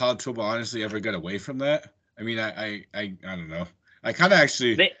why college football honestly ever got away from that. I mean, I don't know. I kind of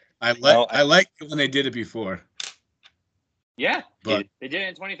actually I like it when they did it before. Yeah, but they did it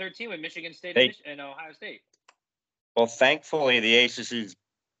in 2013 with Michigan State and Ohio State. Well, thankfully, the ACC is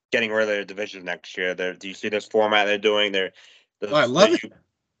getting rid of their division next year. Do you see this format they're doing? I love it.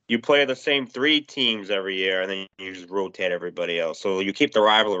 You play the same three teams every year, and then you just rotate everybody else. So you keep the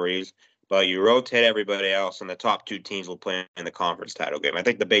rivalries, but you rotate everybody else, and the top two teams will play in the conference title game. I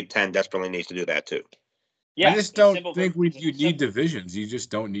think the Big Ten desperately needs to do that too. Yeah, I just don't think you need divisions. You just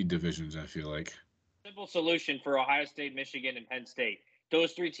don't need divisions, I feel like. Simple solution for Ohio State, Michigan, and Penn State.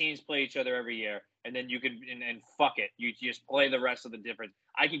 Those three teams play each other every year, and then you can and fuck it. You just play the rest of the difference.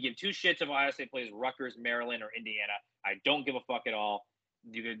 I can give two shits if Ohio State plays Rutgers, Maryland, or Indiana. I don't give a fuck at all.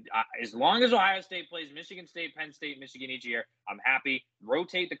 You could, as long as Ohio State plays Michigan State, Penn State, Michigan each year, I'm happy.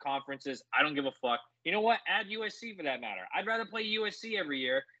 Rotate the conferences. I don't give a fuck. You know what? Add USC for that matter. I'd rather play USC every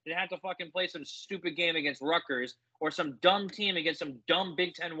year than have to fucking play some stupid game against Rutgers or some dumb team against some dumb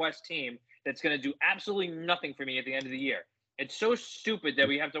Big Ten West team that's going to do absolutely nothing for me at the end of the year. It's so stupid that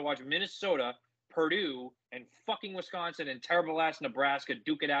we have to watch Minnesota Purdue and fucking Wisconsin and terrible ass Nebraska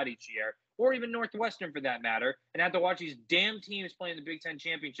duke it out each year, or even Northwestern for that matter, and have to watch these damn teams playing the Big Ten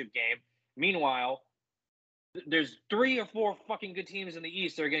championship game. Meanwhile, there's 3 or 4 fucking good teams in the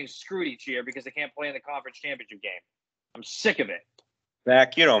East that are getting screwed each year because they can't play in the conference championship game. I'm sick of it.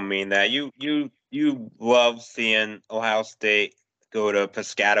 Zach, you don't mean that. You love seeing Ohio State go to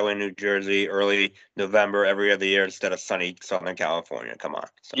Piscataway, New Jersey, early November every other year instead of sunny Southern California. Come on.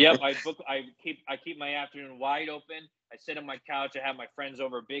 So. Yep, I keep my afternoon wide open. I sit on my couch. I have my friends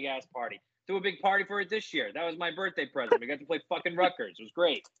over, a big ass party. Threw a big party for it this year. That was my birthday present. We got to play fucking Rutgers. It was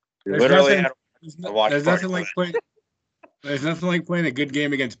great. There's nothing like playing a good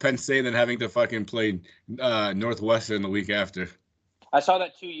game against Penn State and having to fucking play Northwestern the week after. I saw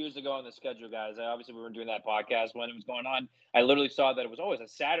that 2 years ago on the schedule, guys. Obviously, we were doing that podcast when it was going on. I literally saw that it was always a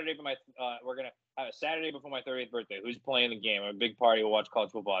Saturday for my. We're gonna have a Saturday before my 30th birthday. Who's playing the game? A big party. We'll watch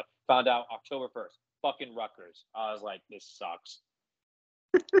college football. Found out October 1st. Fucking Rutgers. I was like, this sucks.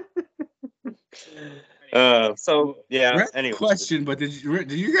 Anyway. Question, but did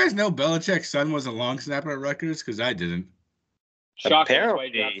you guys know Belichick's son was a long snapper at Rutgers? Because I didn't. Shocking. Apparently.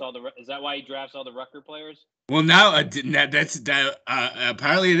 Is that why he drafts all the Rutgers players? Well, now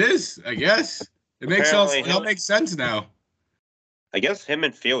apparently it is. I guess it makes sense now. I guess him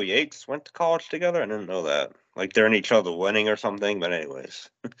and Phil Yates went to college together. I didn't know that. Like they're in each other winning or something. But anyways.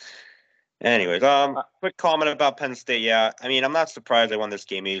 Quick comment about Penn State. Yeah, I mean, I'm not surprised they won this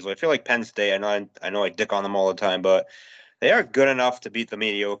game easily. I feel like Penn State, I know I dick on them all the time, but they are good enough to beat the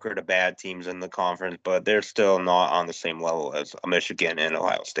mediocre to bad teams in the conference, but they're still not on the same level as Michigan and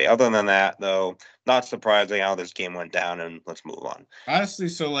Ohio State. Other than that, though, not surprising how this game went down, and let's move on. Honestly,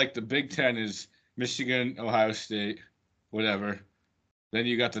 so like the Big Ten is Michigan, Ohio State, whatever. Then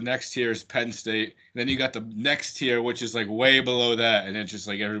you got the next tier is Penn State. Then you got the next tier, which is like way below that, and it's just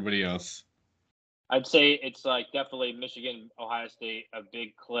like everybody else. I'd say it's like definitely Michigan, Ohio State, a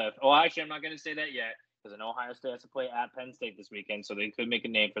big cliff. Oh, actually, I'm not going to say that yet because I know Ohio State has to play at Penn State this weekend, so they could make a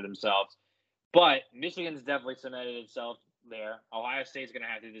name for themselves. But Michigan's definitely cemented itself there. Ohio State's going to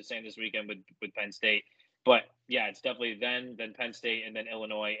have to do the same this weekend with Penn State. But, yeah, it's definitely then Penn State, and then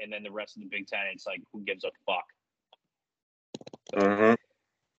Illinois, and then the rest of the Big Ten. It's like, who gives a fuck? Mm-hmm.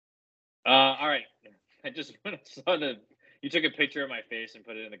 All right. I just saw you took a picture of my face and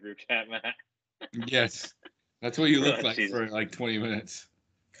put it in the group chat, Matt. Yes, that's what you look like Jesus. for like 20 minutes.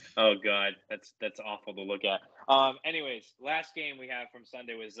 Oh God, that's awful to look at. Anyways, last game we have from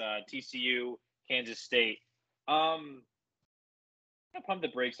Sunday was TCU, Kansas State. I'm gonna pump the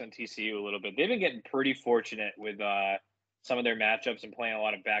brakes on TCU a little bit. They've been getting pretty fortunate with some of their matchups and playing a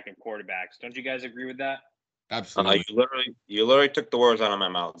lot of backup quarterbacks. Don't you guys agree with that? Absolutely. You literally took the words out of my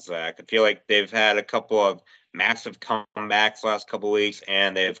mouth, Zach. I feel like they've had a couple of massive comebacks last couple of weeks,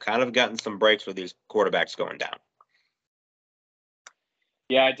 and they've kind of gotten some breaks with these quarterbacks going down.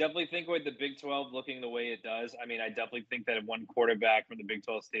 Yeah, I definitely think with the Big 12 looking the way it does, I mean, I definitely think that if one quarterback from the Big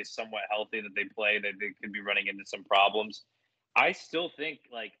 12 stays somewhat healthy, that they play, that they could be running into some problems. I still think,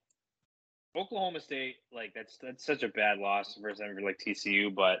 like, Oklahoma State, like, that's such a bad loss versus like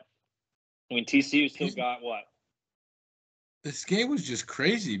TCU, but I mean, TCU still got what? This game was just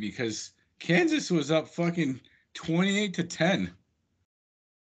crazy because Kansas was up fucking 28-10.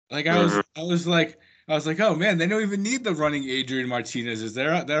 Like I was like, oh man, they don't even need the running Adrian Martinez.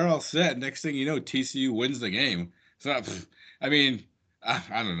 They're all set. Next thing you know, TCU wins the game. So I mean, I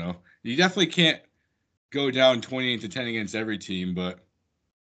don't know. You definitely can't go down 28-10 against every team, but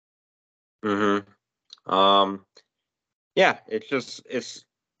yeah, it's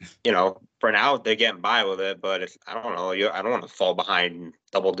for now they're getting by with it, but I don't know. I don't want to fall behind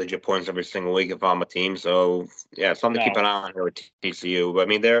double-digit points every single week if I'm a team. So yeah, it's something to keep an eye on here with TCU. But I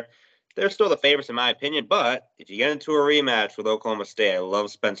mean, they're still the favorites in my opinion. But if you get into a rematch with Oklahoma State, I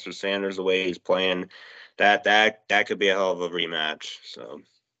love Spencer Sanders the way he's playing. That could be a hell of a rematch.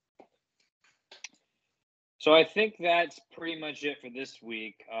 So I think that's pretty much it for this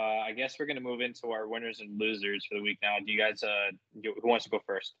week. I guess we're going to move into our winners and losers for the week now. Do you guys, who wants to go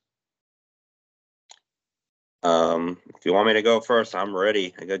first? If you want me to go first, I'm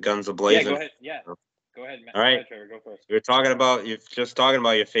ready. I got guns a-blazing. Yeah, go ahead. Yeah, go ahead, Matt. All right. Go ahead, Trevor, go first. You're just talking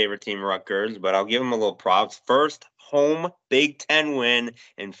about your favorite team, Rutgers, but I'll give them a little props. First home Big Ten win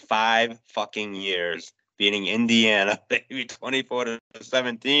in 5 fucking years. Beating Indiana, baby,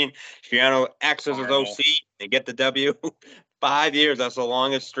 24-17. Shiano acts as his OC. They get the W. 5 years. That's the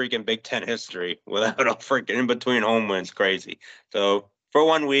longest streak in Big Ten history without a freaking in-between home wins. Crazy. So for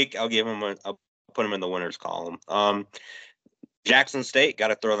 1 week, I'll put him in the winners column. Jackson State, got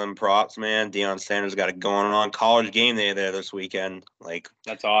to throw them props, man. Deion Sanders got it going on. College game day there this weekend. Like,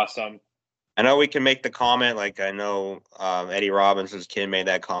 that's awesome. I know we can make the comment, like I know Eddie Robinson's kid made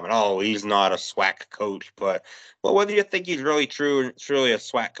that comment. Oh, he's not a SWAC coach, but whether you think he's really truly a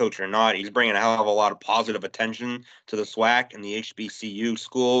SWAC coach or not, he's bringing a hell of a lot of positive attention to the SWAC and the HBCU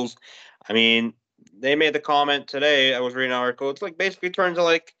schools. I mean, they made the comment today. I was reading an article. It's like basically turns to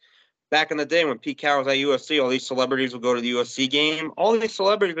like back in the day when Pete Carroll was at USC, all these celebrities would go to the USC game. All these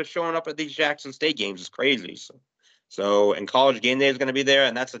celebrities are showing up at these Jackson State games. It's crazy. So, and College Game Day is going to be there,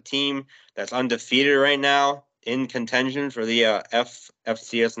 and that's a team that's undefeated right now in contention for the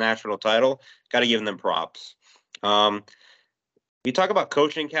FCS national title. Got to give them props. We talk about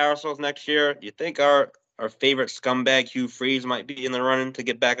coaching carousels next year. Do you think our favorite scumbag Hugh Freeze might be in the running to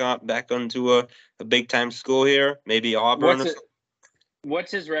get back onto a big time school here? Maybe Auburn.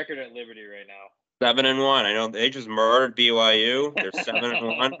 What's his record at Liberty right now? 7-1. I know they just murdered BYU. They're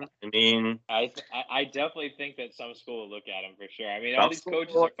 7-1. I mean, I definitely think that some school will look at him for sure. I mean, all these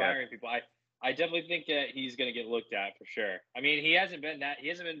coaches are firing people. I definitely think that he's going to get looked at for sure. I mean, he hasn't been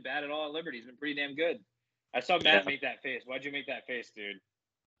bad at all at Liberty. He's been pretty damn good. I saw Matt make that face. Why'd you make that face, dude?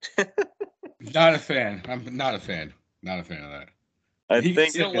 Not a fan. I'm not a fan. Not a fan of that. I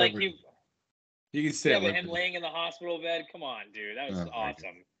think you don't like you. You can say with him laying in the hospital bed. Come on, dude. That was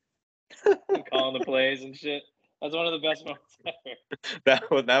awesome. Calling the plays and shit. That's one of the best moments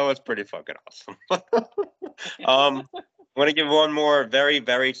ever. That was pretty fucking awesome. I want to give one more very,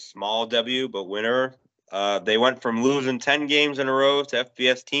 very small W, but winner. They went from losing 10 games in a row to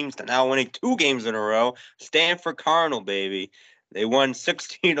FBS teams to now winning 2 games in a row. Stanford Cardinal, baby. They won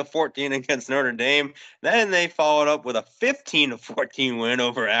 16-14 against Notre Dame. Then they followed up with a 15-14 win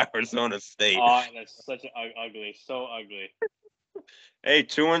over Arizona State. Oh, that's such so ugly. Hey,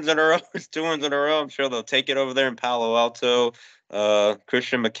 2 wins in a row. 2 wins in a row. I'm sure they'll take it over there in Palo Alto.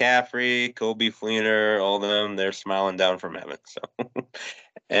 Christian McCaffrey, Kobe Fleener, all of them, they're smiling down from heaven. So,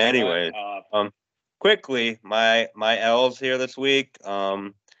 anyway, quickly, my L's here this week. I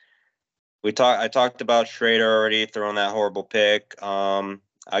talked about Schrader already throwing that horrible pick. I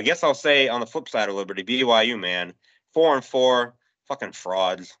guess I'll say on the flip side of Liberty, BYU, man, 4-4, fucking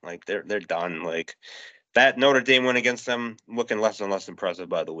frauds. Like they're done. Like that Notre Dame win against them, looking less and less impressive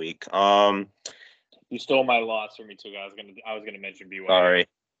by the week. You stole my loss from me too. I was gonna mention BYU. Sorry,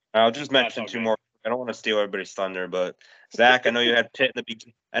 I'll just mention 2 more. I don't want to steal everybody's thunder, but Zach, I know you had Pitt in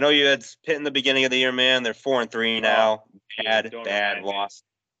the beginning of the year, man. They're 4-3 now. Bad loss.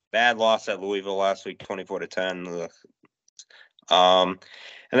 Bad loss at Louisville last week, 24-10.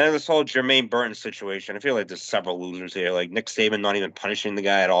 And then this whole Jermaine Burton situation. I feel like there's several losers here. Like Nick Saban not even punishing the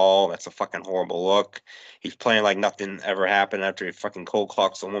guy at all. That's a fucking horrible look. He's playing like nothing ever happened after he fucking cold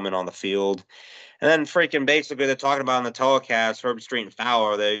clocks a woman on the field. And then freaking basically they're talking about on the telecast, Herb Street and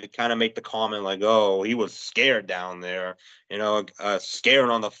Fowler, they kind of make the comment like, oh, he was scared down there, scared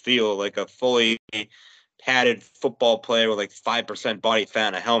on the field, like a fully padded football player with like 5% body fat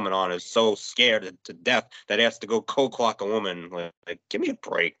and a helmet on is so scared to death that he has to go cold clock a woman. Like give me a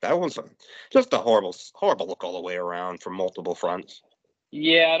break. That was just a horrible look all the way around from multiple fronts.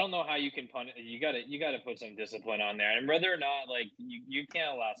 Yeah, I don't know how you can punish. You gotta put some discipline on there, and whether or not like you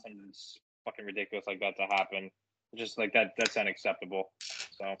can't allow something fucking ridiculous like that to happen. Just like that's unacceptable.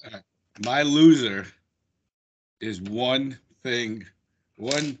 So my loser is one thing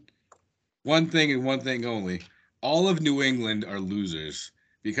and one thing only. All of New England are losers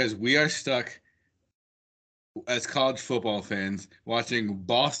because we are stuck as college football fans watching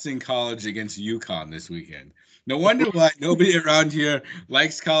Boston College against UConn this weekend. No wonder why nobody around here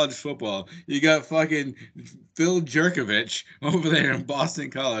likes college football. You got fucking Phil Jerkovich over there in Boston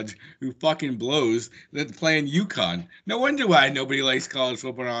College who fucking blows that's playing UConn. No wonder why nobody likes college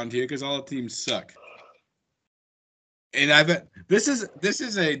football around here because all the teams suck. And this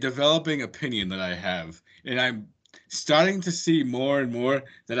is a developing opinion that I have, and I'm starting to see more and more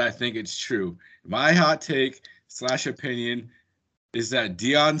that I think it's true. My hot take / opinion is that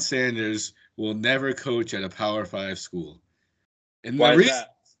Deion Sanders will never coach at a Power 5 school. And why is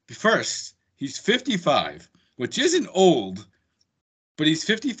that? First, he's 55, which isn't old, but he's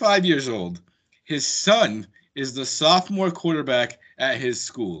 55 years old. His son is the sophomore quarterback at his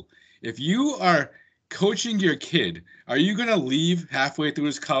school. If you are coaching your kid, are you going to leave halfway through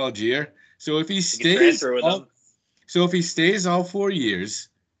his college year? So if he stays all 4 years,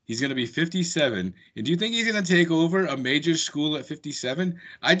 he's going to be 57. And do you think he's going to take over a major school at 57?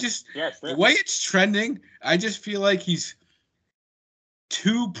 The way it's trending, I just feel like he's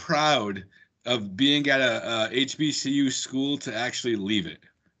too proud of being at a HBCU school to actually leave it.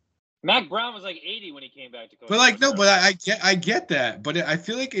 Mac Brown was like 80 when he came back to coach. But I get that. But I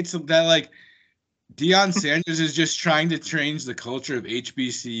feel like it's that like Deion Sanders is just trying to change the culture of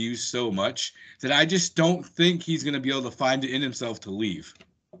HBCU so much that I just don't think he's going to be able to find it in himself to leave.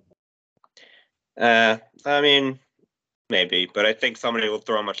 I mean, maybe, but I think somebody will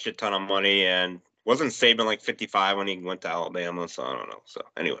throw him a shit ton of money. And wasn't Saban like 55 when he went to Alabama? So I don't know. So,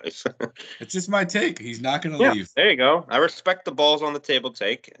 anyways, It's just my take. He's not going to yeah, leave. there you go. I respect the balls on the table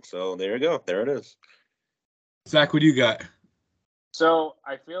take. So there you go. There it is. Zach, what do you got? So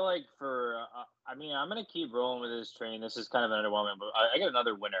I feel like I'm going to keep rolling with this train. This is kind of underwhelming, but I got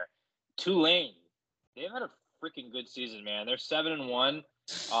another winner. Tulane. They've had a freaking good season, man. They're 7-1.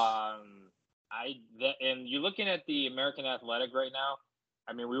 And you're looking at the American Athletic right now.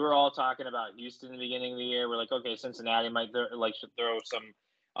 I mean, we were all talking about Houston in the beginning of the year. We're like, okay, Cincinnati should throw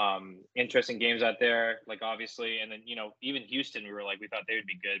some interesting games out there, like obviously. And then even Houston, we were like, we thought they would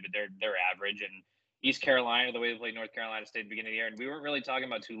be good, but they're average. And East Carolina, the way they played North Carolina State at the beginning of the year, and we weren't really talking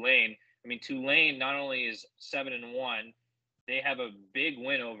about Tulane. I mean, Tulane not only is 7-1, they have a big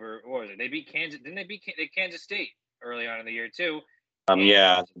win over. What was it? They beat Kansas. Didn't they beat Kansas State early on in the year too?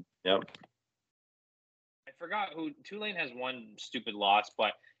 Yeah. Yep. I forgot who Tulane has one stupid loss,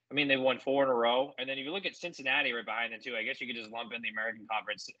 but I mean, they won 4 in a row. And then if you look at Cincinnati right behind them too, I guess you could just lump in the American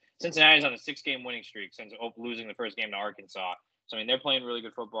Conference. Cincinnati's on a 6-game winning streak since losing the first game to Arkansas. So I mean, they're playing really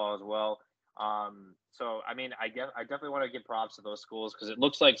good football as well. So I mean, I definitely want to give props to those schools because it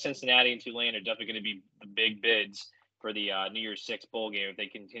looks like Cincinnati and Tulane are definitely going to be the big bids for the New Year's Six bowl game if they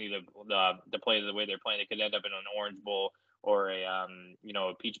continue to play the way they're playing. They could end up in an Orange Bowl or a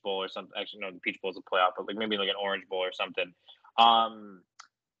Peach Bowl or something. Actually, no, the Peach Bowl is a playoff, but maybe like an Orange Bowl or something.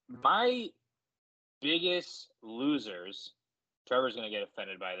 My biggest losers, Trevor's going to get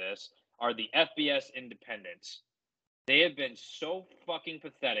offended by this, are the FBS Independents. They have been so fucking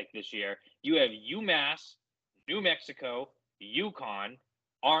pathetic this year. You have UMass, New Mexico, UConn,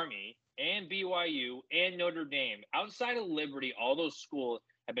 Army, and BYU, and Notre Dame. Outside of Liberty, all those schools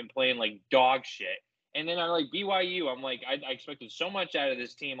have been playing like dog shit. And then I'm like, BYU, I'm like, I expected so much out of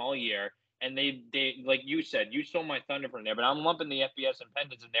this team all year. And they like you said, you stole my thunder from there, but I'm lumping the FBS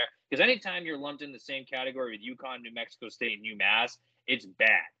Independents in there because anytime you're lumped in the same category with UConn, New Mexico State, and UMass, it's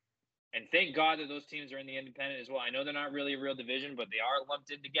bad. And thank God that those teams are in the independent as well. I know they're not really a real division, but they are lumped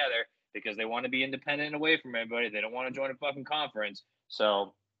in together because they want to be independent and away from everybody. They don't want to join a fucking conference.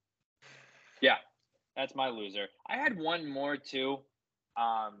 So, yeah, that's my loser. I had one more too.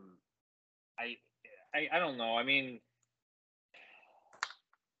 I don't know. I mean,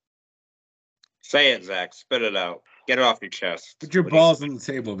 say it, Zach. Spit it out. Get it off your chest. Put your balls on the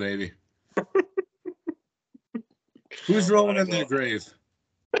table, baby. Who's rolling in their grave?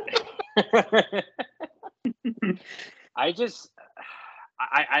 I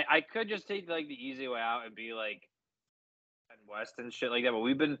could just take like the easy way out and be like West and shit like that, but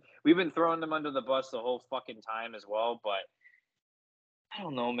we've been throwing them under the bus the whole fucking time as well. But I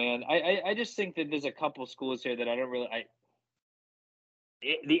don't know, man. I just think that there's a couple schools here that I don't really.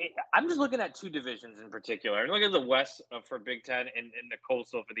 I'm just looking at two divisions in particular. Look at the West for Big Ten and the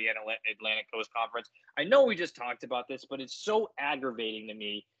Coastal for the Atlantic Coast Conference. I know we just talked about this, but it's so aggravating to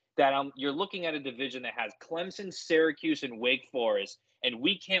me that you're looking at a division that has Clemson, Syracuse, and Wake Forest, and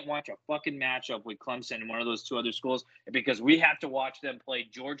we can't watch a fucking matchup with Clemson and one of those two other schools because we have to watch them play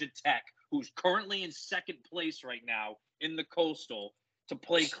Georgia Tech, who's currently in second place right now in the Coastal, to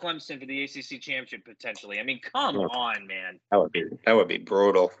play Clemson for the ACC championship potentially. I mean, come on, man. That would be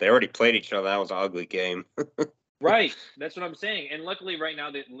brutal. They already played each other. That was an ugly game. Right. That's what I'm saying. And luckily right now,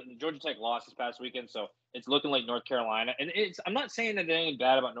 Georgia Tech lost this past weekend, so it's looking like North Carolina. And I'm not saying that there's anything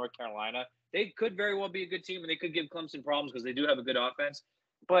bad about North Carolina. They could very well be a good team, and they could give Clemson problems because they do have a good offense.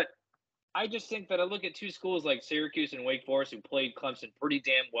 But I just think that I look at two schools like Syracuse and Wake Forest who played Clemson pretty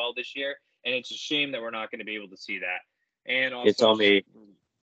damn well this year, and it's a shame that we're not going to be able to see that. And also, you told me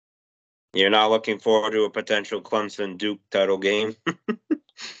you're not looking forward to a potential Clemson-Duke title game?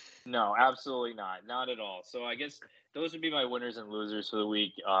 No, absolutely not. Not at all. So I guess those would be my winners and losers for the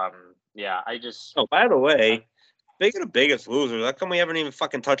week. Yeah, I just. Oh, by the way, speaking of biggest losers, how come we haven't even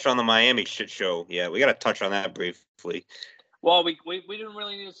fucking touched on the Miami shit show? Yeah, we got to touch on that briefly. Well, we didn't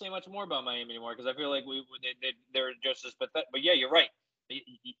really need to say much more about Miami anymore because I feel like they're just as pathetic. But yeah, you're right.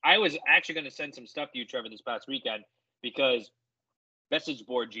 I was actually going to send some stuff to you, Trevor, this past weekend because Message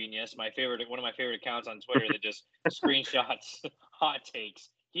Board Genius, one of my favorite accounts on Twitter that just screenshots hot takes.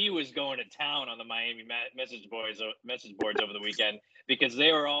 He was going to town on the Miami message boards over the weekend because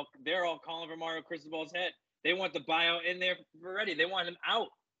they're all calling for Mario Cristobal's head. They want the buyout in there already. They want him out.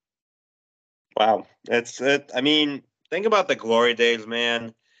 Wow, that's it. I mean, think about the glory days,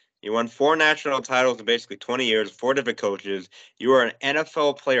 man. You won 4 national titles in basically 20 years, 4 different coaches. You were an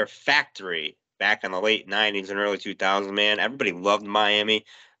NFL player factory back in the late 90s and early 2000s, man. Everybody loved Miami.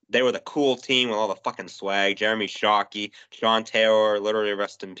 They were the cool team with all the fucking swag. Jeremy Shockey, Sean Taylor, literally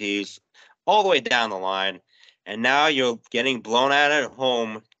rest in peace, all the way down the line. And now you're getting blown out at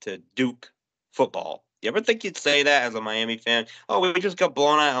home to Duke football. You ever think you'd say that as a Miami fan? Oh, we just got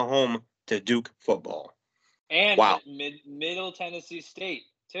blown out at home to Duke football. And wow. Middle Tennessee State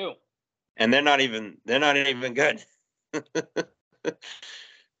too. And they're not even good.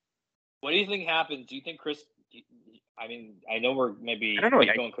 What do you think happened? Do you think Chris? I mean, I know we're maybe I don't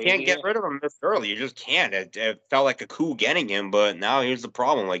know. going crazy. You can't get rid of him this early. You just can't. It felt like a coup getting him, but now here's the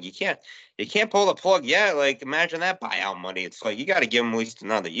problem. Like you can't pull the plug yet. Like imagine that buyout money. It's like you got to give him at least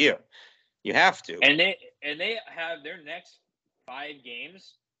another year. You have to. And they have their next 5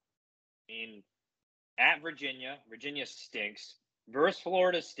 games. I mean, at Virginia stinks. Versus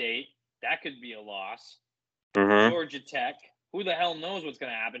Florida State, that could be a loss. Mm-hmm. Georgia Tech. Who the hell knows what's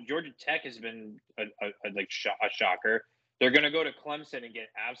going to happen? Georgia Tech has been a shocker. They're going to go to Clemson and get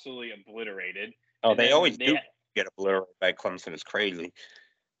absolutely obliterated. Oh, they always do get obliterated by Clemson. It's crazy.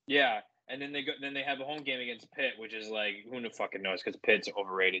 Yeah, and then they have a home game against Pitt, which is like who the fucking knows because Pitt's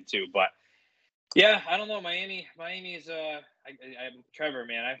overrated too. But yeah, I don't know. Miami's Trevor,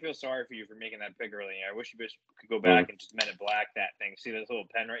 man. I feel sorry for you for making that pick earlier. I wish you could go back and just Men in Black that thing. See this little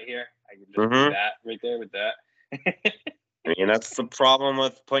pen right here? I could just do that right there with that. I mean, that's the problem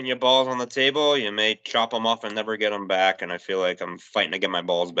with putting your balls on the table. You may chop them off and never get them back. And I feel like I'm fighting to get my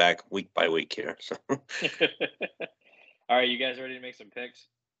balls back week by week here. So, all right, you guys ready to make some picks?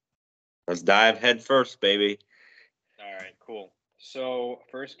 Let's dive head first, baby. All right, cool. So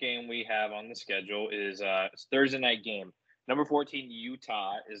first game we have on the schedule is Thursday night game. Number 14,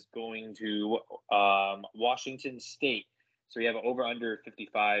 Utah is going to Washington State. So we have an over/under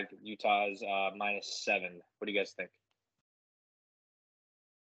 55. Utah's -7. What do you guys think?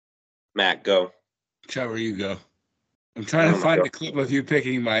 Matt, go. Trevor, you go. I'm trying to find a clip of you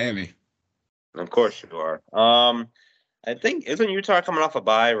picking Miami. Of course you are. I think isn't Utah coming off a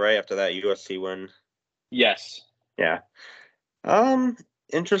bye right after that USC win? Yes. Yeah.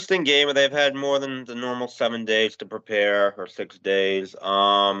 Interesting game. They've had more than the normal 7 days to prepare, or 6 days.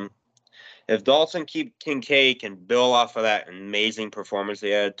 If Dalton Kincaid can build off of that amazing performance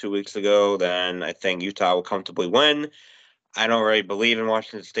they had 2 weeks ago, then I think Utah will comfortably win. I don't really believe in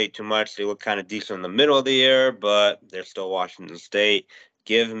Washington State too much. They look kind of decent in the middle of the year, but they're still Washington State.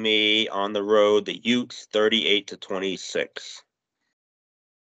 Give me on the road the Utes 38-26.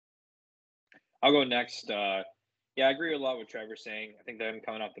 I'll go next. Yeah, I agree a lot with Trevor saying. I think them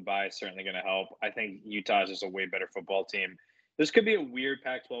coming off the bye is certainly going to help. I think Utah is just a way better football team. This could be a weird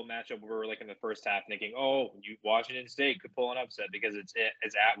Pac-12 matchup where we're like in the first half thinking, Washington State could pull an upset because it's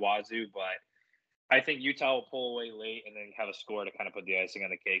at Wazoo, but I think Utah will pull away late and then have a score to kind of put the icing on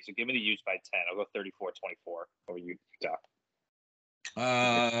the cake. So give me the Utes by 10. I'll go 34-24 over Utah.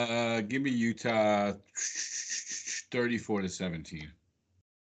 Give me Utah 34-17.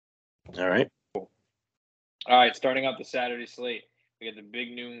 All right. Cool. All right, starting out the Saturday slate, we got the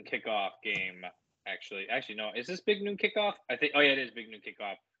big noon kickoff game. Actually, no. Is this big noon kickoff? I think. Oh yeah, it is big noon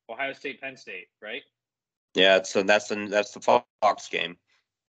kickoff. Ohio State, Penn State, right? Yeah, so that's the Fox game.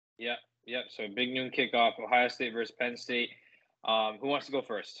 Yep. So big noon kickoff, Ohio State versus Penn State. Who wants to go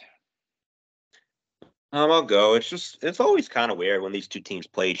first? I'll go. It's always kind of weird when these two teams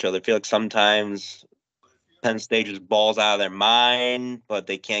play each other. I feel like sometimes Penn State just balls out of their mind, but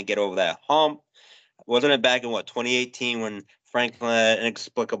they can't get over that hump. Wasn't it back in 2018 when Franklin had an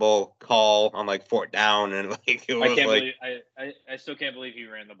inexplicable call on like 4th down and like it was I still can't believe he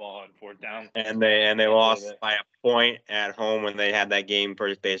ran the ball on 4th down. And they lost by a point at home when they had that game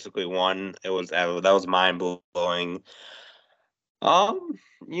basically won. That was mind blowing.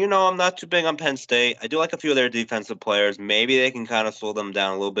 I'm not too big on Penn State. I do like a few of their defensive players. Maybe they can kind of slow them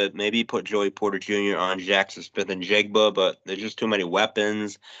down a little bit. Maybe put Joey Porter Jr. on Jackson Smith and Jigba, but there's just too many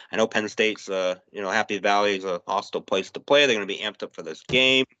weapons. I know Penn State's, Happy Valley is a hostile place to play. They're going to be amped up for this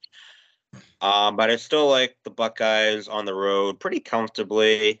game. But I still like the Buckeyes on the road pretty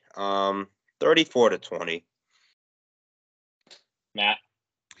comfortably. 34-20. Matt?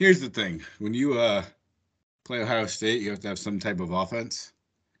 Here's the thing. When you play Ohio State, you have to have some type of offense.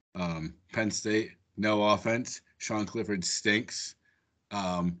 Penn State, no offense. Sean Clifford stinks.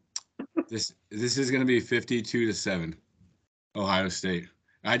 This is going to be 52-7. Ohio State.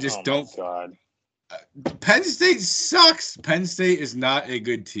 I just don't. God. Penn State sucks. Penn State is not a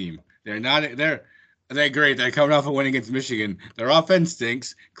good team. They're great. They're coming off a win against Michigan. Their offense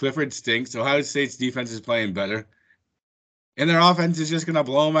stinks. Clifford stinks. Ohio State's defense is playing better. And their offense is just going to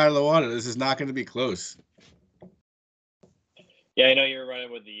blow them out of the water. This is not going to be close. Yeah, I know you're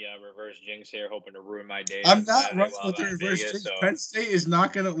running with the reverse jinx here, hoping to ruin my day. I'm on not Saturday running while with the I'm in reverse Vegas, jinx. so Penn State is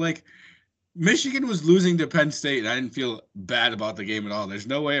not going to, like, Michigan was losing to Penn State, and I didn't feel bad about the game at all. There's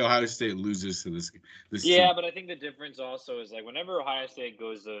no way Ohio State loses to this yeah. team. But I think the difference also is like whenever Ohio State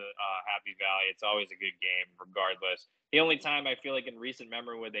goes to Happy Valley, it's always a good game, regardless. The only time I feel like in recent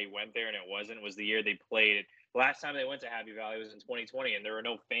memory where they went there and it wasn't was the year they played. Last time they went to Happy Valley was in 2020, and there were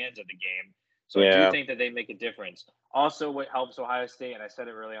no fans at the game. So I do Yeah. think that they make a difference. Also, what helps Ohio State, and I said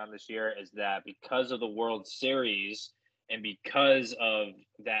it early on this year, is that because of the World Series and because of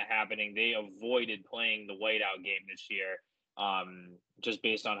that happening, they avoided playing the whiteout game this year, just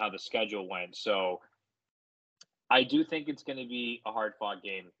based on how the schedule went. So I do think it's going to be a hard fought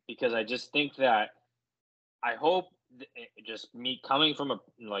game because I just think that I hope just me coming from a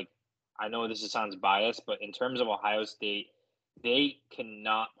like I know this sounds biased, but in terms of Ohio State, they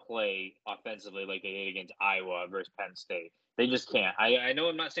cannot play offensively like they did against Iowa versus Penn State. They just can't. I know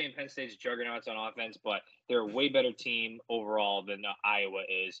I'm not saying Penn State's juggernauts on offense, but they're a way better team overall than Iowa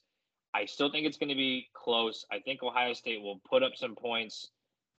is. I still think it's going to be close. I think Ohio State will put up some points,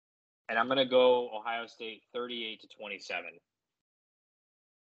 and I'm going to go Ohio State 38-27.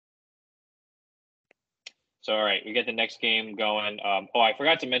 So, all right, we get the next game going. I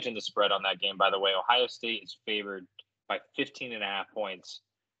forgot to mention the spread on that game, by the way. Ohio State is favored by 15.5 points,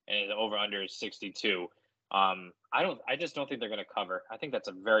 and the over/under is 62. I just don't think they're going to cover. I think that's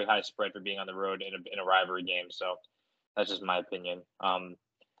a very high spread for being on the road in a rivalry game. So, that's just my opinion. All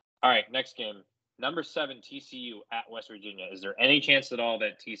right, next game. Number 7, TCU at West Virginia. Is there any chance at all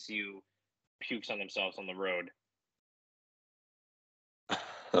that TCU pukes on themselves on the road?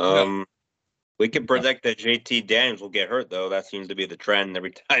 No. We can predict that JT Daniels will get hurt, though. That seems to be the trend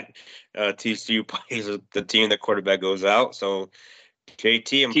every time TCU plays the team. The quarterback goes out. So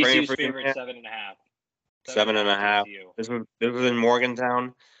JT, I'm praying TCU's for you, favorite man. 7.5. 7.5. TCU. This was in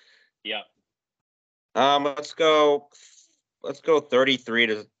Morgantown. Yep. Let's go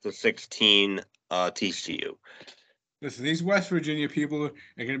 33-16 TCU. Listen, these West Virginia people are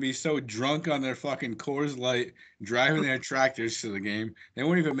going to be so drunk on their fucking Coors Light, driving their tractors to the game, they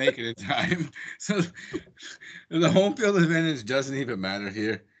won't even make it in time. So the home field advantage doesn't even matter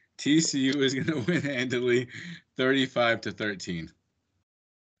here. TCU is going to win handily, 35-13.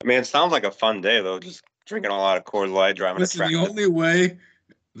 I mean, it sounds like a fun day, though. Just drinking a lot of Coors Light, driving Listen, a the tractor. only way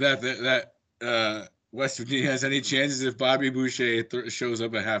that West Virginia has any chances if Bobby Boucher shows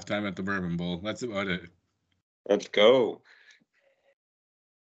up at halftime at the Bourbon Bowl. That's about it. Let's go.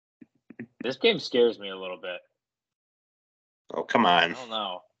 This game scares me a little bit. Oh, come I on. don't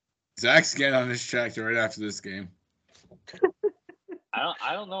know. Zach's getting on his tractor right after this game.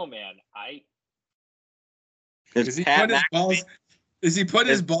 I don't know, man. Is he putting his balls? Is he putting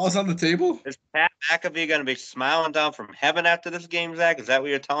his balls on the table? Is Pat McAfee going to be smiling down from heaven after this game, Zach? Is that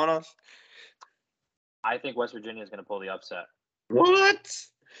what you're telling us? I think West Virginia is going to pull the upset. What?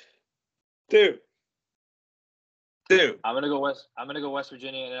 Dude. I'm gonna go West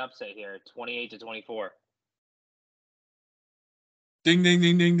Virginia in an upset here, 28-24. Ding, ding,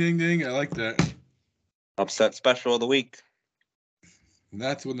 ding, ding, ding, ding. I like that. Upset special of the week. And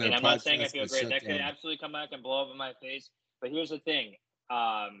that's when And their I'm not saying I podcast feel gets great. shut That could down. absolutely come back and blow up in my face. But here's the thing.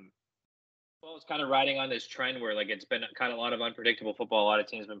 Football is kind of riding on this trend where like it's been kind of a lot of unpredictable football. A lot of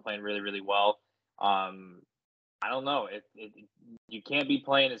teams have been playing really, really well. I don't know. You can't be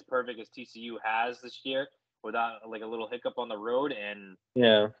playing as perfect as TCU has this year without like a little hiccup on the road, and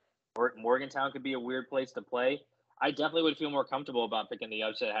Yeah. Morgantown could be a weird place to play. I definitely would feel more comfortable about picking the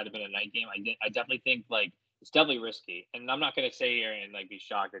upset had it been a night game. I definitely think like it's definitely risky, and I'm not going to say here and like be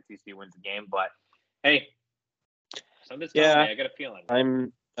shocked that TCU wins the game, but hey, something's telling me. I got a feeling.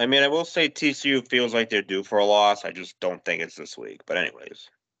 I mean, I will say TCU feels like they're due for a loss. I just don't think it's this week. But anyways.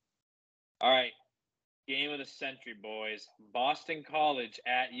 All right, game of the century, boys. Boston College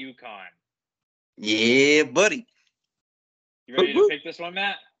at UConn. Yeah, buddy. You ready to pick this one,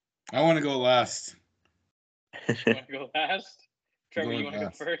 Matt? I want to go last. You want to go last? Trevor, you want to go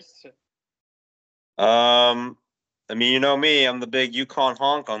last. first? I mean, you know me, I'm the big UConn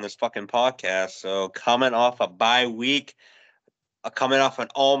honk on this fucking podcast. So coming off a bye week, coming off an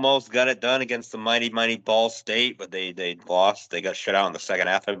almost got it done against the mighty Ball State, but they lost. They got shut out in the second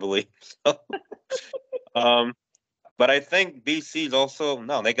half, I believe. So, but I think BC's also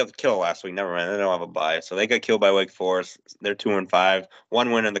they got killed last week. Never mind, they don't have a bye, so they got killed by Wake Forest. They're 2-5,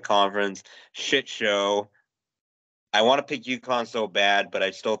 1 win in the conference. Shit show. I want to pick UConn so bad, but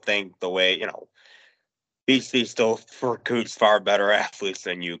I still think the way BC still recruits far better athletes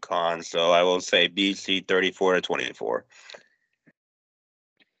than UConn. So I will say BC 34-24.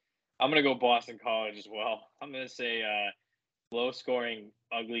 I'm going to go Boston College as well. I'm going to say low scoring,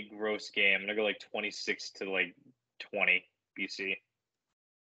 ugly, gross game. I'm gonna go like 26 to like 20 BC.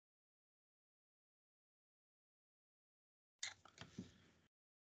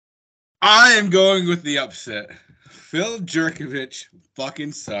 I am going with the upset. Phil Jerkovich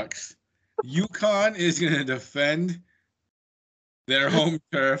fucking sucks. UConn is going to defend their home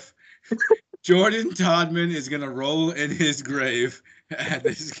turf. Jordan Todman is going to roll in his grave at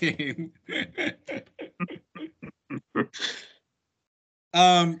this game.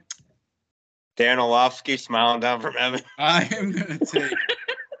 Dan Orlovsky smiling down from heaven. I am going to take.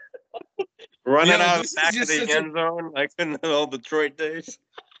 Running Yo, out of this the is back of just the such a- end zone like in the old Detroit days.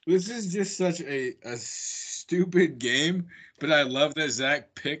 This is just such a stupid game, but I love that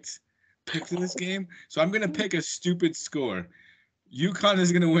Zach picked this game. So I'm going to pick a stupid score. UConn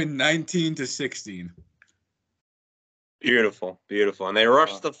is going to win 19-16. Beautiful, beautiful. And they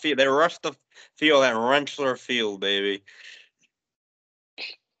rushed the field. They rushed the field at Rentschler Field, baby.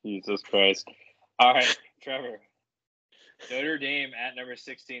 Jesus Christ. All right, Trevor. Notre Dame at number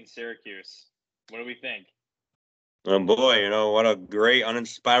 16, Syracuse. What do we think? Oh boy, you know what a great,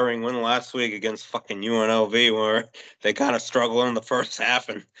 uninspiring win last week against fucking UNLV, where they kind of struggled in the first half,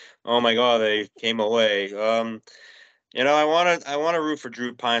 and oh my god, they came away. You know, I want to root for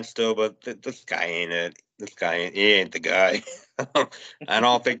Drew Pine still, but this guy ain't it. He ain't the guy. I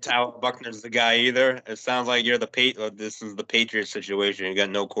don't think Tyler Buckner's the guy either. It sounds like you're this is the Patriots situation. You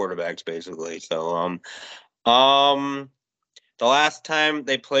got no quarterbacks basically. So the last time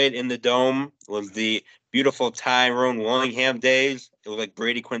they played in the Dome was the beautiful Tyrone Willingham days. It was like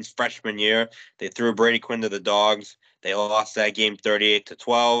Brady Quinn's freshman year. They threw Brady Quinn to the dogs. They lost that game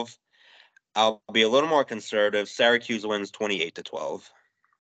 38-12. I'll be a little more conservative. Syracuse wins 28-12.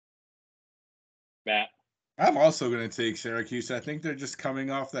 Matt. I'm also going to take Syracuse. I think they're just coming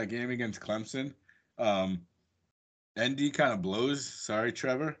off that game against Clemson. ND kind of blows. Sorry,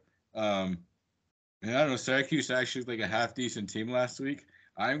 Trevor. And I don't know. Syracuse actually like a half decent team last week.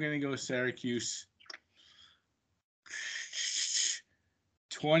 I'm going to go Syracuse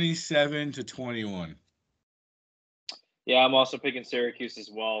 27-21. Yeah, I'm also picking Syracuse as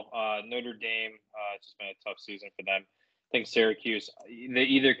well. Notre Dame, it's just been a tough season for them. I think Syracuse, they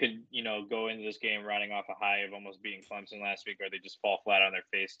either could, go into this game riding off a high of almost beating Clemson last week, or they just fall flat on their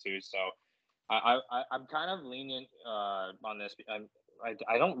face too. So I'm kind of lenient on this.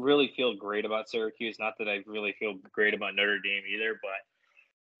 I don't really feel great about Syracuse. Not that I really feel great about Notre Dame either, but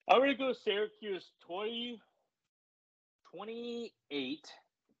I'm going to go Syracuse 28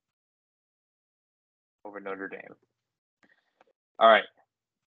 over Notre Dame. All right,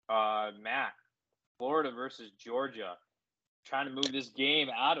 Matt, Florida versus Georgia, trying to move this game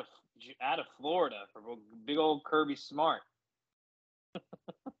out of Florida for big old Kirby Smart.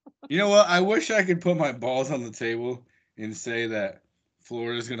 You know what? I wish I could put my balls on the table and say that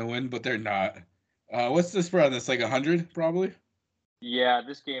Florida's going to win, but they're not. What's the spread on this? Like 100, probably? Yeah,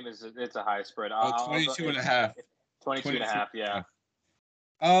 this game it's a high spread. 22 and a half. 22 and a half, yeah.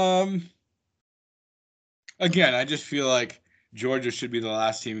 Again, I just feel like Georgia should be the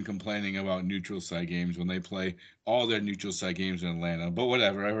last team complaining about neutral site games when they play all their neutral site games in Atlanta. But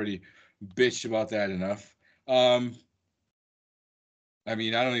whatever, I already bitched about that enough. I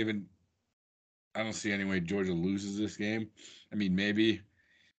mean, I don't see any way Georgia loses this game. I mean, maybe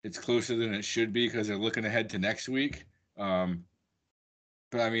it's closer than it should be because they're looking ahead to next week. But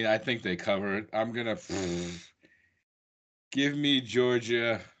I mean, I think they cover it. I'm gonna give me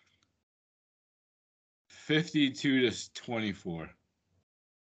Georgia 52-24.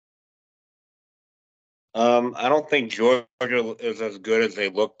 I don't think Georgia is as good as they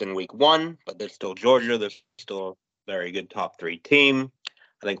looked in week 1, but they're still Georgia. They're still a very good top 3 team.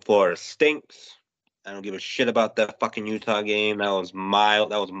 I think Florida stinks. I don't give a shit about that fucking Utah game. That was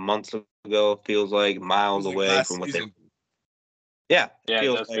months ago. Feels like miles away from what season. Yeah, it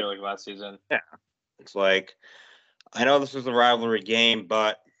does feel like last season. Yeah, it's like I know this is a rivalry game,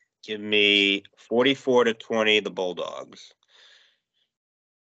 but give me 44-20 the Bulldogs.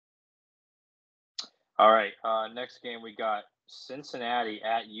 All right, next game we got Cincinnati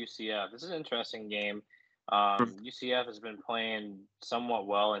at UCF. This is an interesting game. UCF has been playing somewhat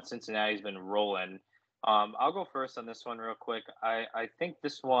well, and Cincinnati's been rolling. I'll go first on this one real quick. I think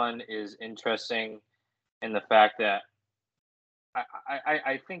this one is interesting in the fact that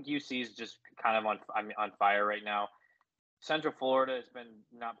I think UC is just kind of on fire right now. Central Florida has been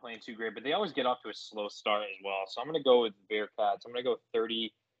not playing too great, but they always get off to a slow start as well. So I'm going to go with Bearcats. I'm going to go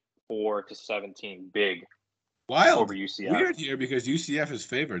 34-17, big. Wild. Over UCF. Weird here because UCF is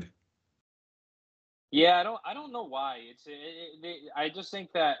favored. Yeah, I don't know why. I just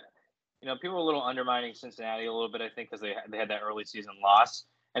think that people were a little undermining Cincinnati a little bit, I think, because they had that early season loss,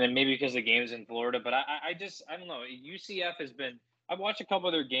 and then maybe because the game's in Florida. But I don't know. UCF has been. I've watched a couple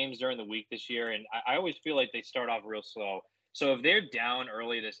of their games during the week this year, and I always feel like they start off real slow. So if they're down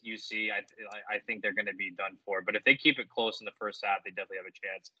early to UC, I think they're going to be done for. But if they keep it close in the first half, they definitely have a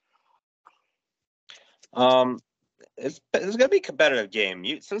chance. It's going to be a competitive game.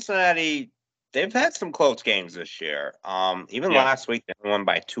 Cincinnati, they've had some close games this year. Even last week they won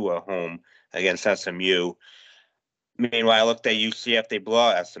by 2 at home against SMU. Meanwhile, I looked at UCF. They blew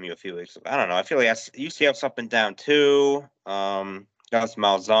out SMU a few weeks ago. I don't know. I feel like UCF's up and down too. Gus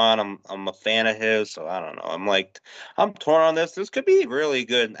Malzahn, I'm a fan of his, so I don't know. I'm torn on this. This could be really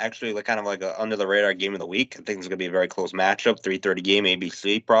good. Actually, kind of like a under the radar game of the week. I think it's gonna be a very close matchup. 3:30 game,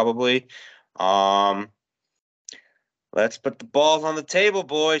 ABC probably. Let's put the balls on the table,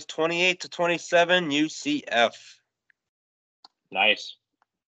 boys. 28-27, UCF. Nice.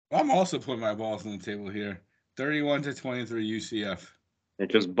 I'm also putting my balls on the table here. 31-23 UCF.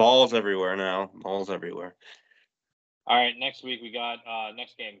 It's just balls everywhere now. Balls everywhere. All right, next week we got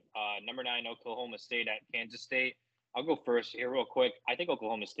next game. Number 9 Oklahoma State at Kansas State. I'll go first here real quick. I think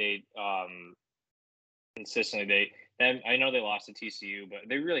Oklahoma State consistently I know they lost to TCU, but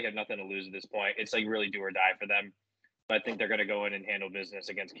they really have nothing to lose at this point. It's like really do or die for them. But I think they're going to go in and handle business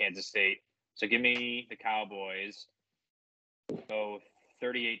against Kansas State. So give me the Cowboys. Go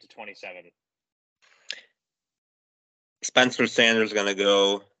 38-27. Spencer Sanders is going to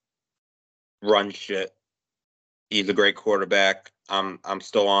go run shit. He's a great quarterback. I'm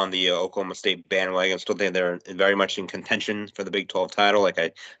still on the Oklahoma State bandwagon. Still think they're very much in contention for the Big 12 title. Like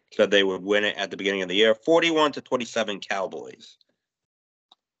I said, they would win it at the beginning of the year. 41-27 Cowboys.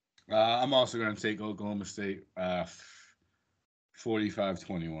 I'm also going to take Oklahoma State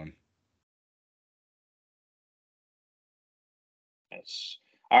 45-21. Yes.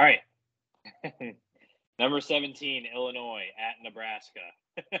 All right. Number 17, Illinois at Nebraska.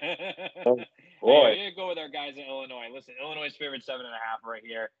 Oh, boy. We're gonna go with our guys in Illinois. Listen, Illinois' favorite 7.5 right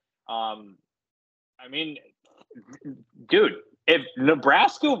here. I mean, dude, if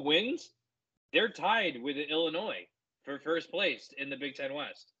Nebraska wins, they're tied with Illinois for first place in the Big Ten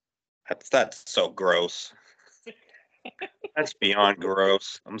West. That's so gross. That's beyond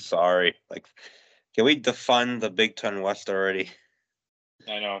gross. I'm sorry. Can we defund the Big Ten West already?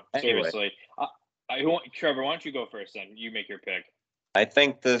 I know. Anyway. Seriously. Trevor, why don't you go first then? You make your pick. I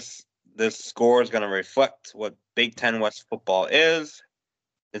think this score is going to reflect what Big Ten West football is.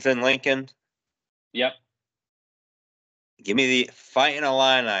 It's in Lincoln. Yep. Give me the Fighting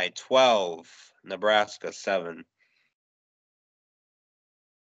Illini 12, Nebraska 7.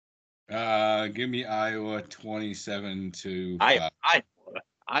 Give me Iowa 27-5.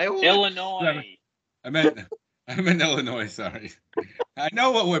 Iowa. Illinois. I meant Illinois. Sorry. I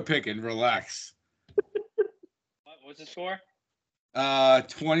know what we're picking. Relax. What's the score?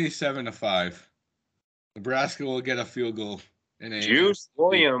 27-5. Nebraska will get a field goal. Juice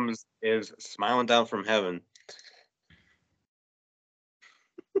Williams is smiling down from heaven.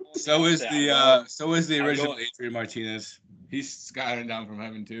 So is the original Adrian Martinez. He's skying down from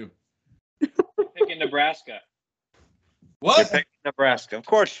heaven too. Picking Nebraska. What? You're picking Nebraska. Of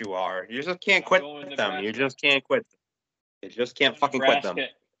course you are. You just can't quit them. You just can't quit them. You just can't fucking quit them.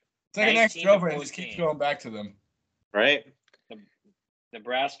 It's like an ex-girlfriend. Just keeps going back to them. Right?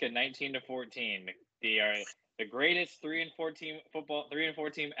 Nebraska 19-14. They are the greatest 3-4 team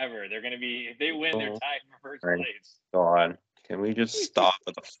team ever. They're going to be, if they win, they're tied for first place. God, can we just stop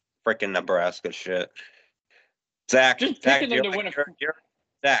with the freaking Nebraska shit? Zach, just picking them to win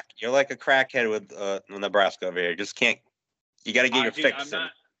Zach, you're like a crackhead with Nebraska over here. Just can't. You got to get your fix in. I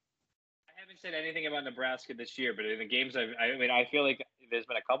haven't said anything about Nebraska this year, but in the games I feel like there's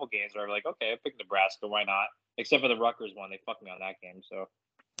been a couple games where I'm like, okay, I picked Nebraska. Why not? Except for the Rutgers one, they fucked me on that game. So, all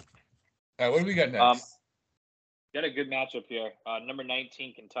right, what do we got next? Got a good matchup here. Number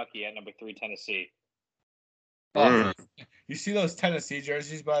 19 Kentucky at number 3 Tennessee. You see those Tennessee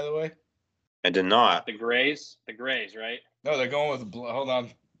jerseys, by the way? I did not. The Grays, right? No, they're going with hold on.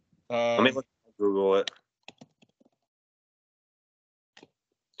 Let me Google it.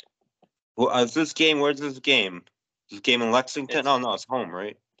 Well, is this game? Where's this game? This game in Lexington? No, it's home,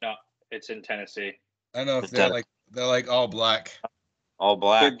 right? No, it's in Tennessee. I know if they're like all black. All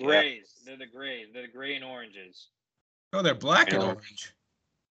black. They're Grays. Yeah. They're the Grays. They're the gray and oranges. No, they're black and orange.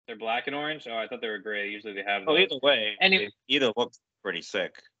 They're black and orange? Oh, I thought they were gray. Usually they have those. Either way. Either looks pretty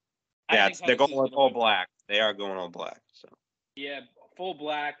sick. Yeah, they're going with all black. They are going all black. So. Yeah, full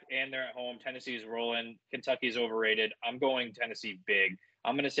black, and they're at home. Tennessee's rolling. Kentucky's overrated. I'm going Tennessee big.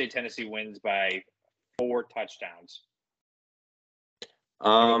 I'm going to say Tennessee wins by 4 touchdowns.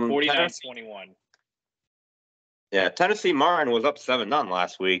 Tennessee, 49-21. yeah, Tennessee Martin was up 7-0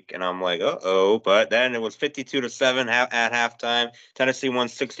 last week, and I'm like, uh-oh. But then it was 52-7 at halftime. Tennessee won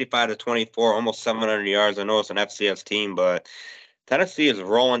 65-24, almost 700 yards. I know it's an FCS team, but Tennessee is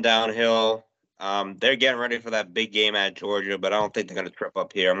rolling downhill. They're getting ready for that big game at Georgia, but I don't think they're going to trip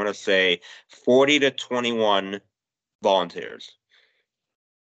up here. I'm going to say 40-21 Volunteers.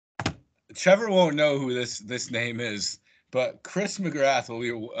 Trevor won't know who this name is, but Chris McGrath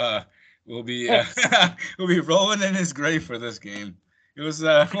will be rolling in his grave for this game. It was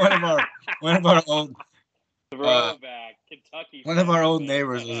one of our old Throwback Kentucky. one of our old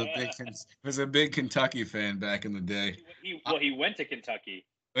neighbors was a big Kentucky fan back in the day. He went to Kentucky.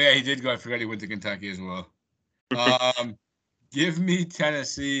 Oh, yeah, he did go. I forgot he went to Kentucky as well. Give me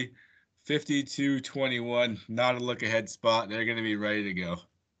Tennessee 52-21. Not a look ahead spot. They're going to be ready to go.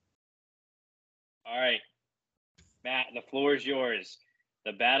 All right, Matt, the floor is yours.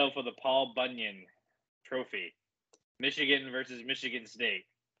 The battle for the Paul Bunyan Trophy. Michigan versus Michigan State.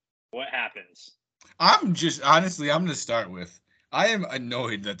 What happens? I'm going to start with, I am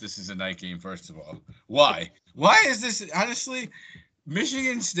annoyed that this is a night game, first of all. Why? Why is this, honestly,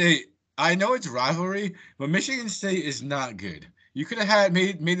 Michigan State, I know it's rivalry, but Michigan State is not good. You could have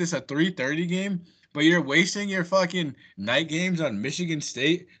made this a 3:30 game, but you're wasting your fucking night games on Michigan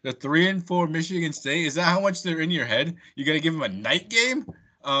State. The 3-4 Michigan State, is that how much they're in your head? You got to give them a night game?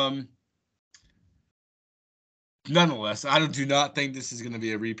 Nonetheless, I do not think this is going to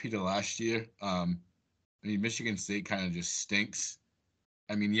be a repeat of last year. Michigan State kind of just stinks.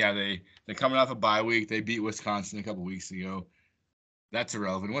 Yeah, they're coming off a bye week. They beat Wisconsin a couple weeks ago. That's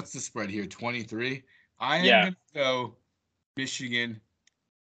irrelevant. What's the spread here? 23? I am going to go Michigan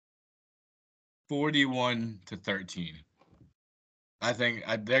 41-13. I think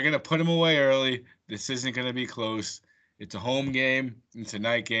they're going to put them away early. This isn't going to be close. It's a home game. It's a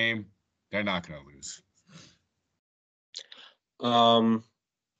night game. They're not going to lose.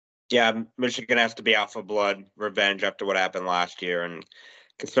 Yeah, Michigan has to be out for blood, revenge after what happened last year, and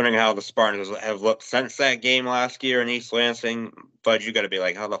considering how the Spartans have looked since that game last year in East Lansing, but you got to be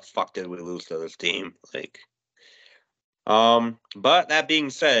like, how the fuck did we lose to this team? But that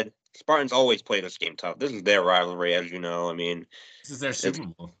being said, Spartans always play this game tough. This is their rivalry, as you know. This is their Super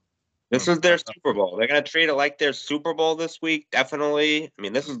Bowl. This is their Super Bowl. They're going to treat it like their Super Bowl this week, definitely.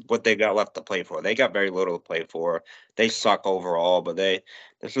 This is what they got left to play for. They got very little to play for. They suck overall, but this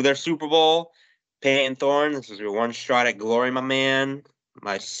is their Super Bowl. Peyton Thorne, this is your one shot at glory, my man.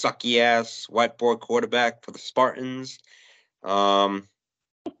 My sucky-ass whiteboard quarterback for the Spartans. That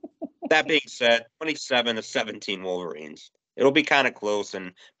being said, 27-17 Wolverines. It'll be kind of close,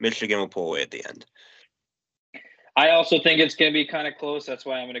 and Michigan will pull away at the end. I also think it's going to be kind of close. That's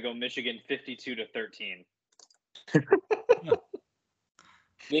why I'm going to go Michigan 52-13.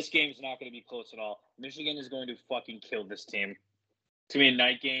 This game's not going to be close at all. Michigan is going to fucking kill this team. It's going to be a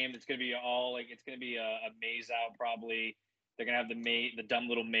night game. It's going to be it's going to be a maze out probably. They're going to have the dumb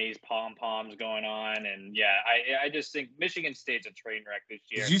little maze pom-poms going on. And yeah, I just think Michigan State's a train wreck this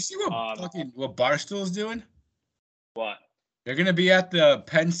year. Did you see what Barstool's doing? What? They're going to be at the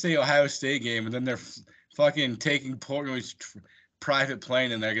Penn State-Ohio State game, and then they're fucking taking Portnoy's private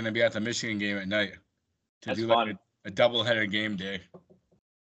plane, and they're going to be at the Michigan game at night to do like a doubleheader game day.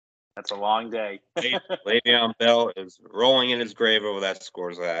 That's a long day. Le'Veon Bell is rolling in his grave over that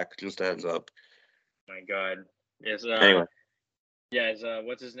score, Zach. Just a heads up. My God. Yes. Anyway. Yeah.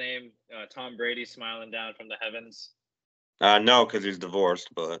 What's his name? Tom Brady smiling down from the heavens. No, because he's divorced,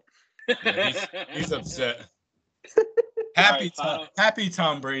 but yeah, he's upset. Happy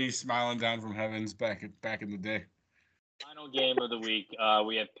Tom Brady smiling down from heavens back in the day. Final game of the week.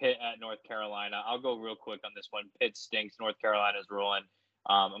 We have Pitt at North Carolina. I'll go real quick on this one. Pitt stinks. North Carolina's rolling.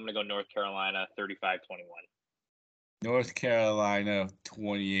 I'm going to go North Carolina 35-21. North Carolina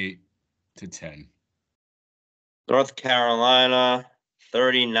 28-10. North Carolina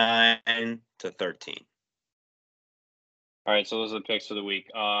 39-13. All right, so those are the picks for the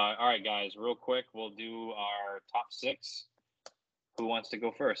week. All right, guys, real quick, we'll do our top 6. Who wants to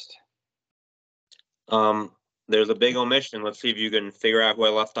go first? There's a big omission. Let's see if you can figure out who I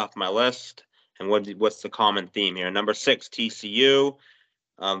left off my list and what's the common theme here. Number 6, TCU.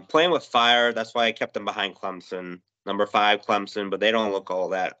 Playing with fire. That's why I kept them behind Clemson. Number 5, Clemson, but they don't look all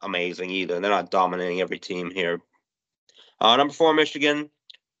that amazing either. They're not dominating every team here. Number 4, Michigan.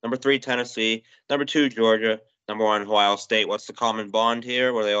 Number 3, Tennessee. Number 2, Georgia. Number 1, Ohio State. What's the common bond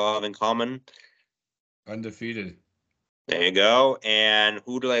here? What do they all have in common? Undefeated. There you go. And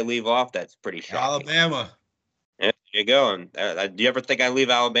who do I leave off? That's pretty shocking. Alabama. Yeah, there you go. And do you ever think I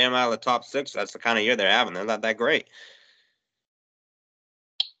leave Alabama out of the top 6? That's the kind of year they're having. They're not that great.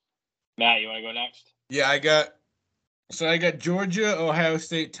 Matt, you want to go next? Yeah, I got Georgia, Ohio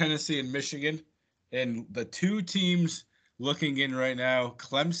State, Tennessee, and Michigan. And the two teams looking in right now,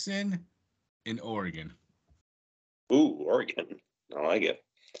 Clemson and Oregon. Ooh, Oregon. I like it.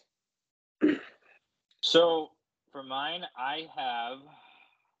 So for mine, I have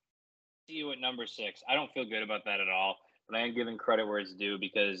CU at number 6. I don't feel good about that at all, but I am giving credit where it's due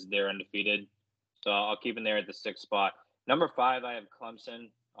because they're undefeated. So I'll keep them there at the 6th spot. Number 5, I have Clemson.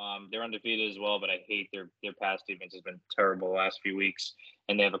 They're undefeated as well, but I hate their pass defense has been terrible the last few weeks,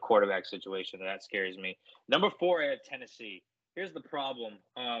 and they have a quarterback situation that scares me. Number 4, I have Tennessee. Here's the problem.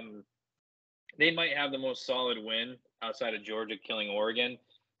 They might have the most solid win outside of Georgia killing Oregon,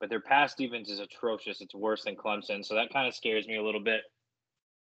 but their pass defense is atrocious. It's worse than Clemson, so that kind of scares me a little bit.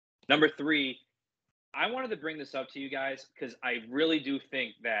 Number 3, I wanted to bring this up to you guys because I really do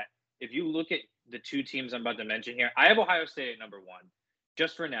think that if you look at the two teams I'm about to mention here, I have Ohio State at number 1,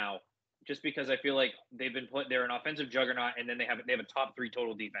 just for now, just because I feel like they're an offensive juggernaut, and then they have a top 3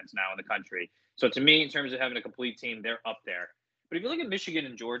 total defense now in the country. So to me, in terms of having a complete team, they're up there. But if you look at Michigan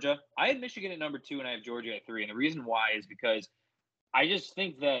and Georgia, I have Michigan at number 2 and I have Georgia at 3. And the reason why is because I just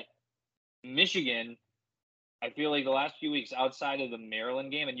think that Michigan, I feel like the last few weeks outside of the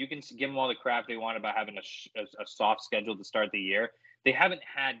Maryland game, and you can give them all the crap they want about having a soft schedule to start the year, they haven't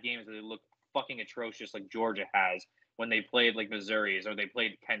had games that look fucking atrocious like Georgia has when they played like Missouri's or they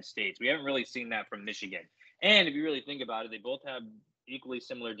played Kent State's. We haven't really seen that from Michigan. And if you really think about it, they both have equally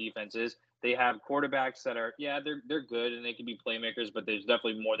similar defenses. They have quarterbacks that are, they're good and they can be playmakers, but there's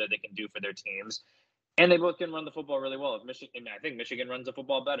definitely more that they can do for their teams. And they both can run the football really well. I think Michigan runs the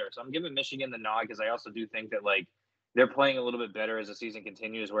football better. So I'm giving Michigan the nod because I also do think that like they're playing a little bit better as the season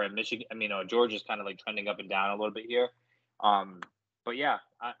continues. Where Georgia's kind of like trending up and down a little bit here. But yeah,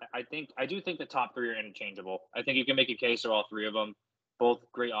 I do think the top 3 are interchangeable. I think you can make a case for all 3 of them, both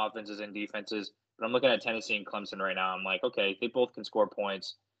great offenses and defenses. But I'm looking at Tennessee and Clemson right now. I'm like, okay, they both can score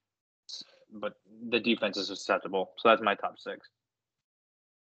points, but the defense is susceptible. So that's my top 6.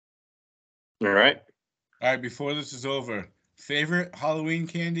 All right. All right, before this is over, favorite Halloween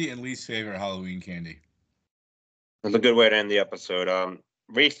candy and least favorite Halloween candy? That's a good way to end the episode.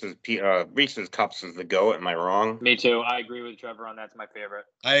 Reese's Cups is the GOAT. Am I wrong? Me too. I agree with Trevor on that's my favorite.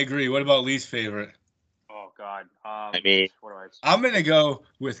 I agree. What about least favorite? Oh, God. I mean, I'm going to go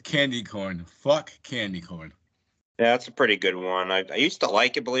with candy corn. Fuck candy corn. Yeah, that's a pretty good one. I used to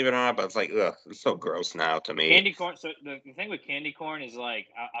like it, believe it or not, but it's like, ugh, it's so gross now to me. Candy corn. So the thing with candy corn is like,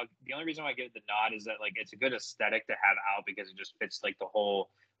 the only reason why I give it the nod is that like it's a good aesthetic to have out because it just fits like the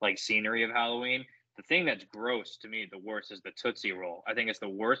whole like scenery of Halloween. The thing that's gross to me, the worst, is the Tootsie Roll. I think it's the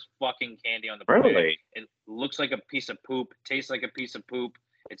worst fucking candy on the planet. Really? It looks like a piece of poop, tastes like a piece of poop.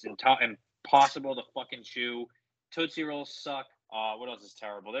 It's impossible to fucking chew. Tootsie Rolls suck. What else is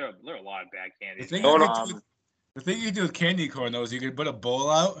terrible? There are a lot of bad candies. The thing you can do with candy corn, though, is you can put a bowl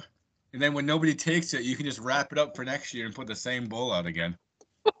out, and then when nobody takes it, you can just wrap it up for next year and put the same bowl out again.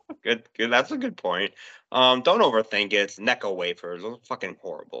 Good. That's a good point. Don't overthink it. It's Necco wafers. Those are fucking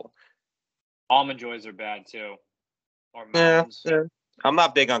horrible. Almond Joys are bad, too. Or Mounds. Yeah. I'm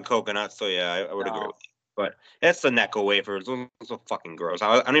not big on coconut, so yeah, I would agree with you. But it's the Necco wafers. Those are fucking gross.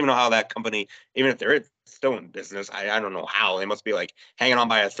 I don't even know how that company, even if they're still in business, I don't know how. They must be like hanging on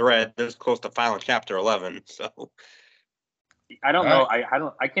by a thread this close to filing Chapter 11. So I don't know.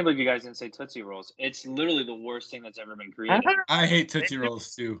 I can't believe you guys didn't say Tootsie Rolls. It's literally the worst thing that's ever been created. I hate Tootsie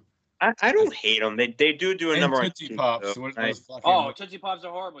Rolls too. I don't hate them. They do a number on Tootsie Pops. Tootsie Pops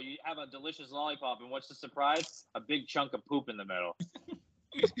are horrible. You have a delicious lollipop, and what's the surprise? A big chunk of poop in the middle.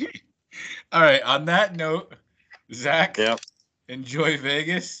 All right. On that note, Zach, Yep. Enjoy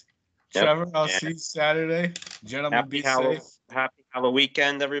Vegas. Yep. Trevor, I'll see you Saturday. Gentlemen, be safe. Happy Halloween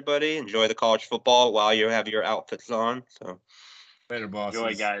weekend, everybody. Enjoy the college football while you have your outfits on. So later, bosses.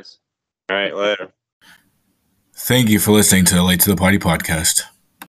 Enjoy, guys. All right, later. Thank you for listening to the Late to the Party podcast.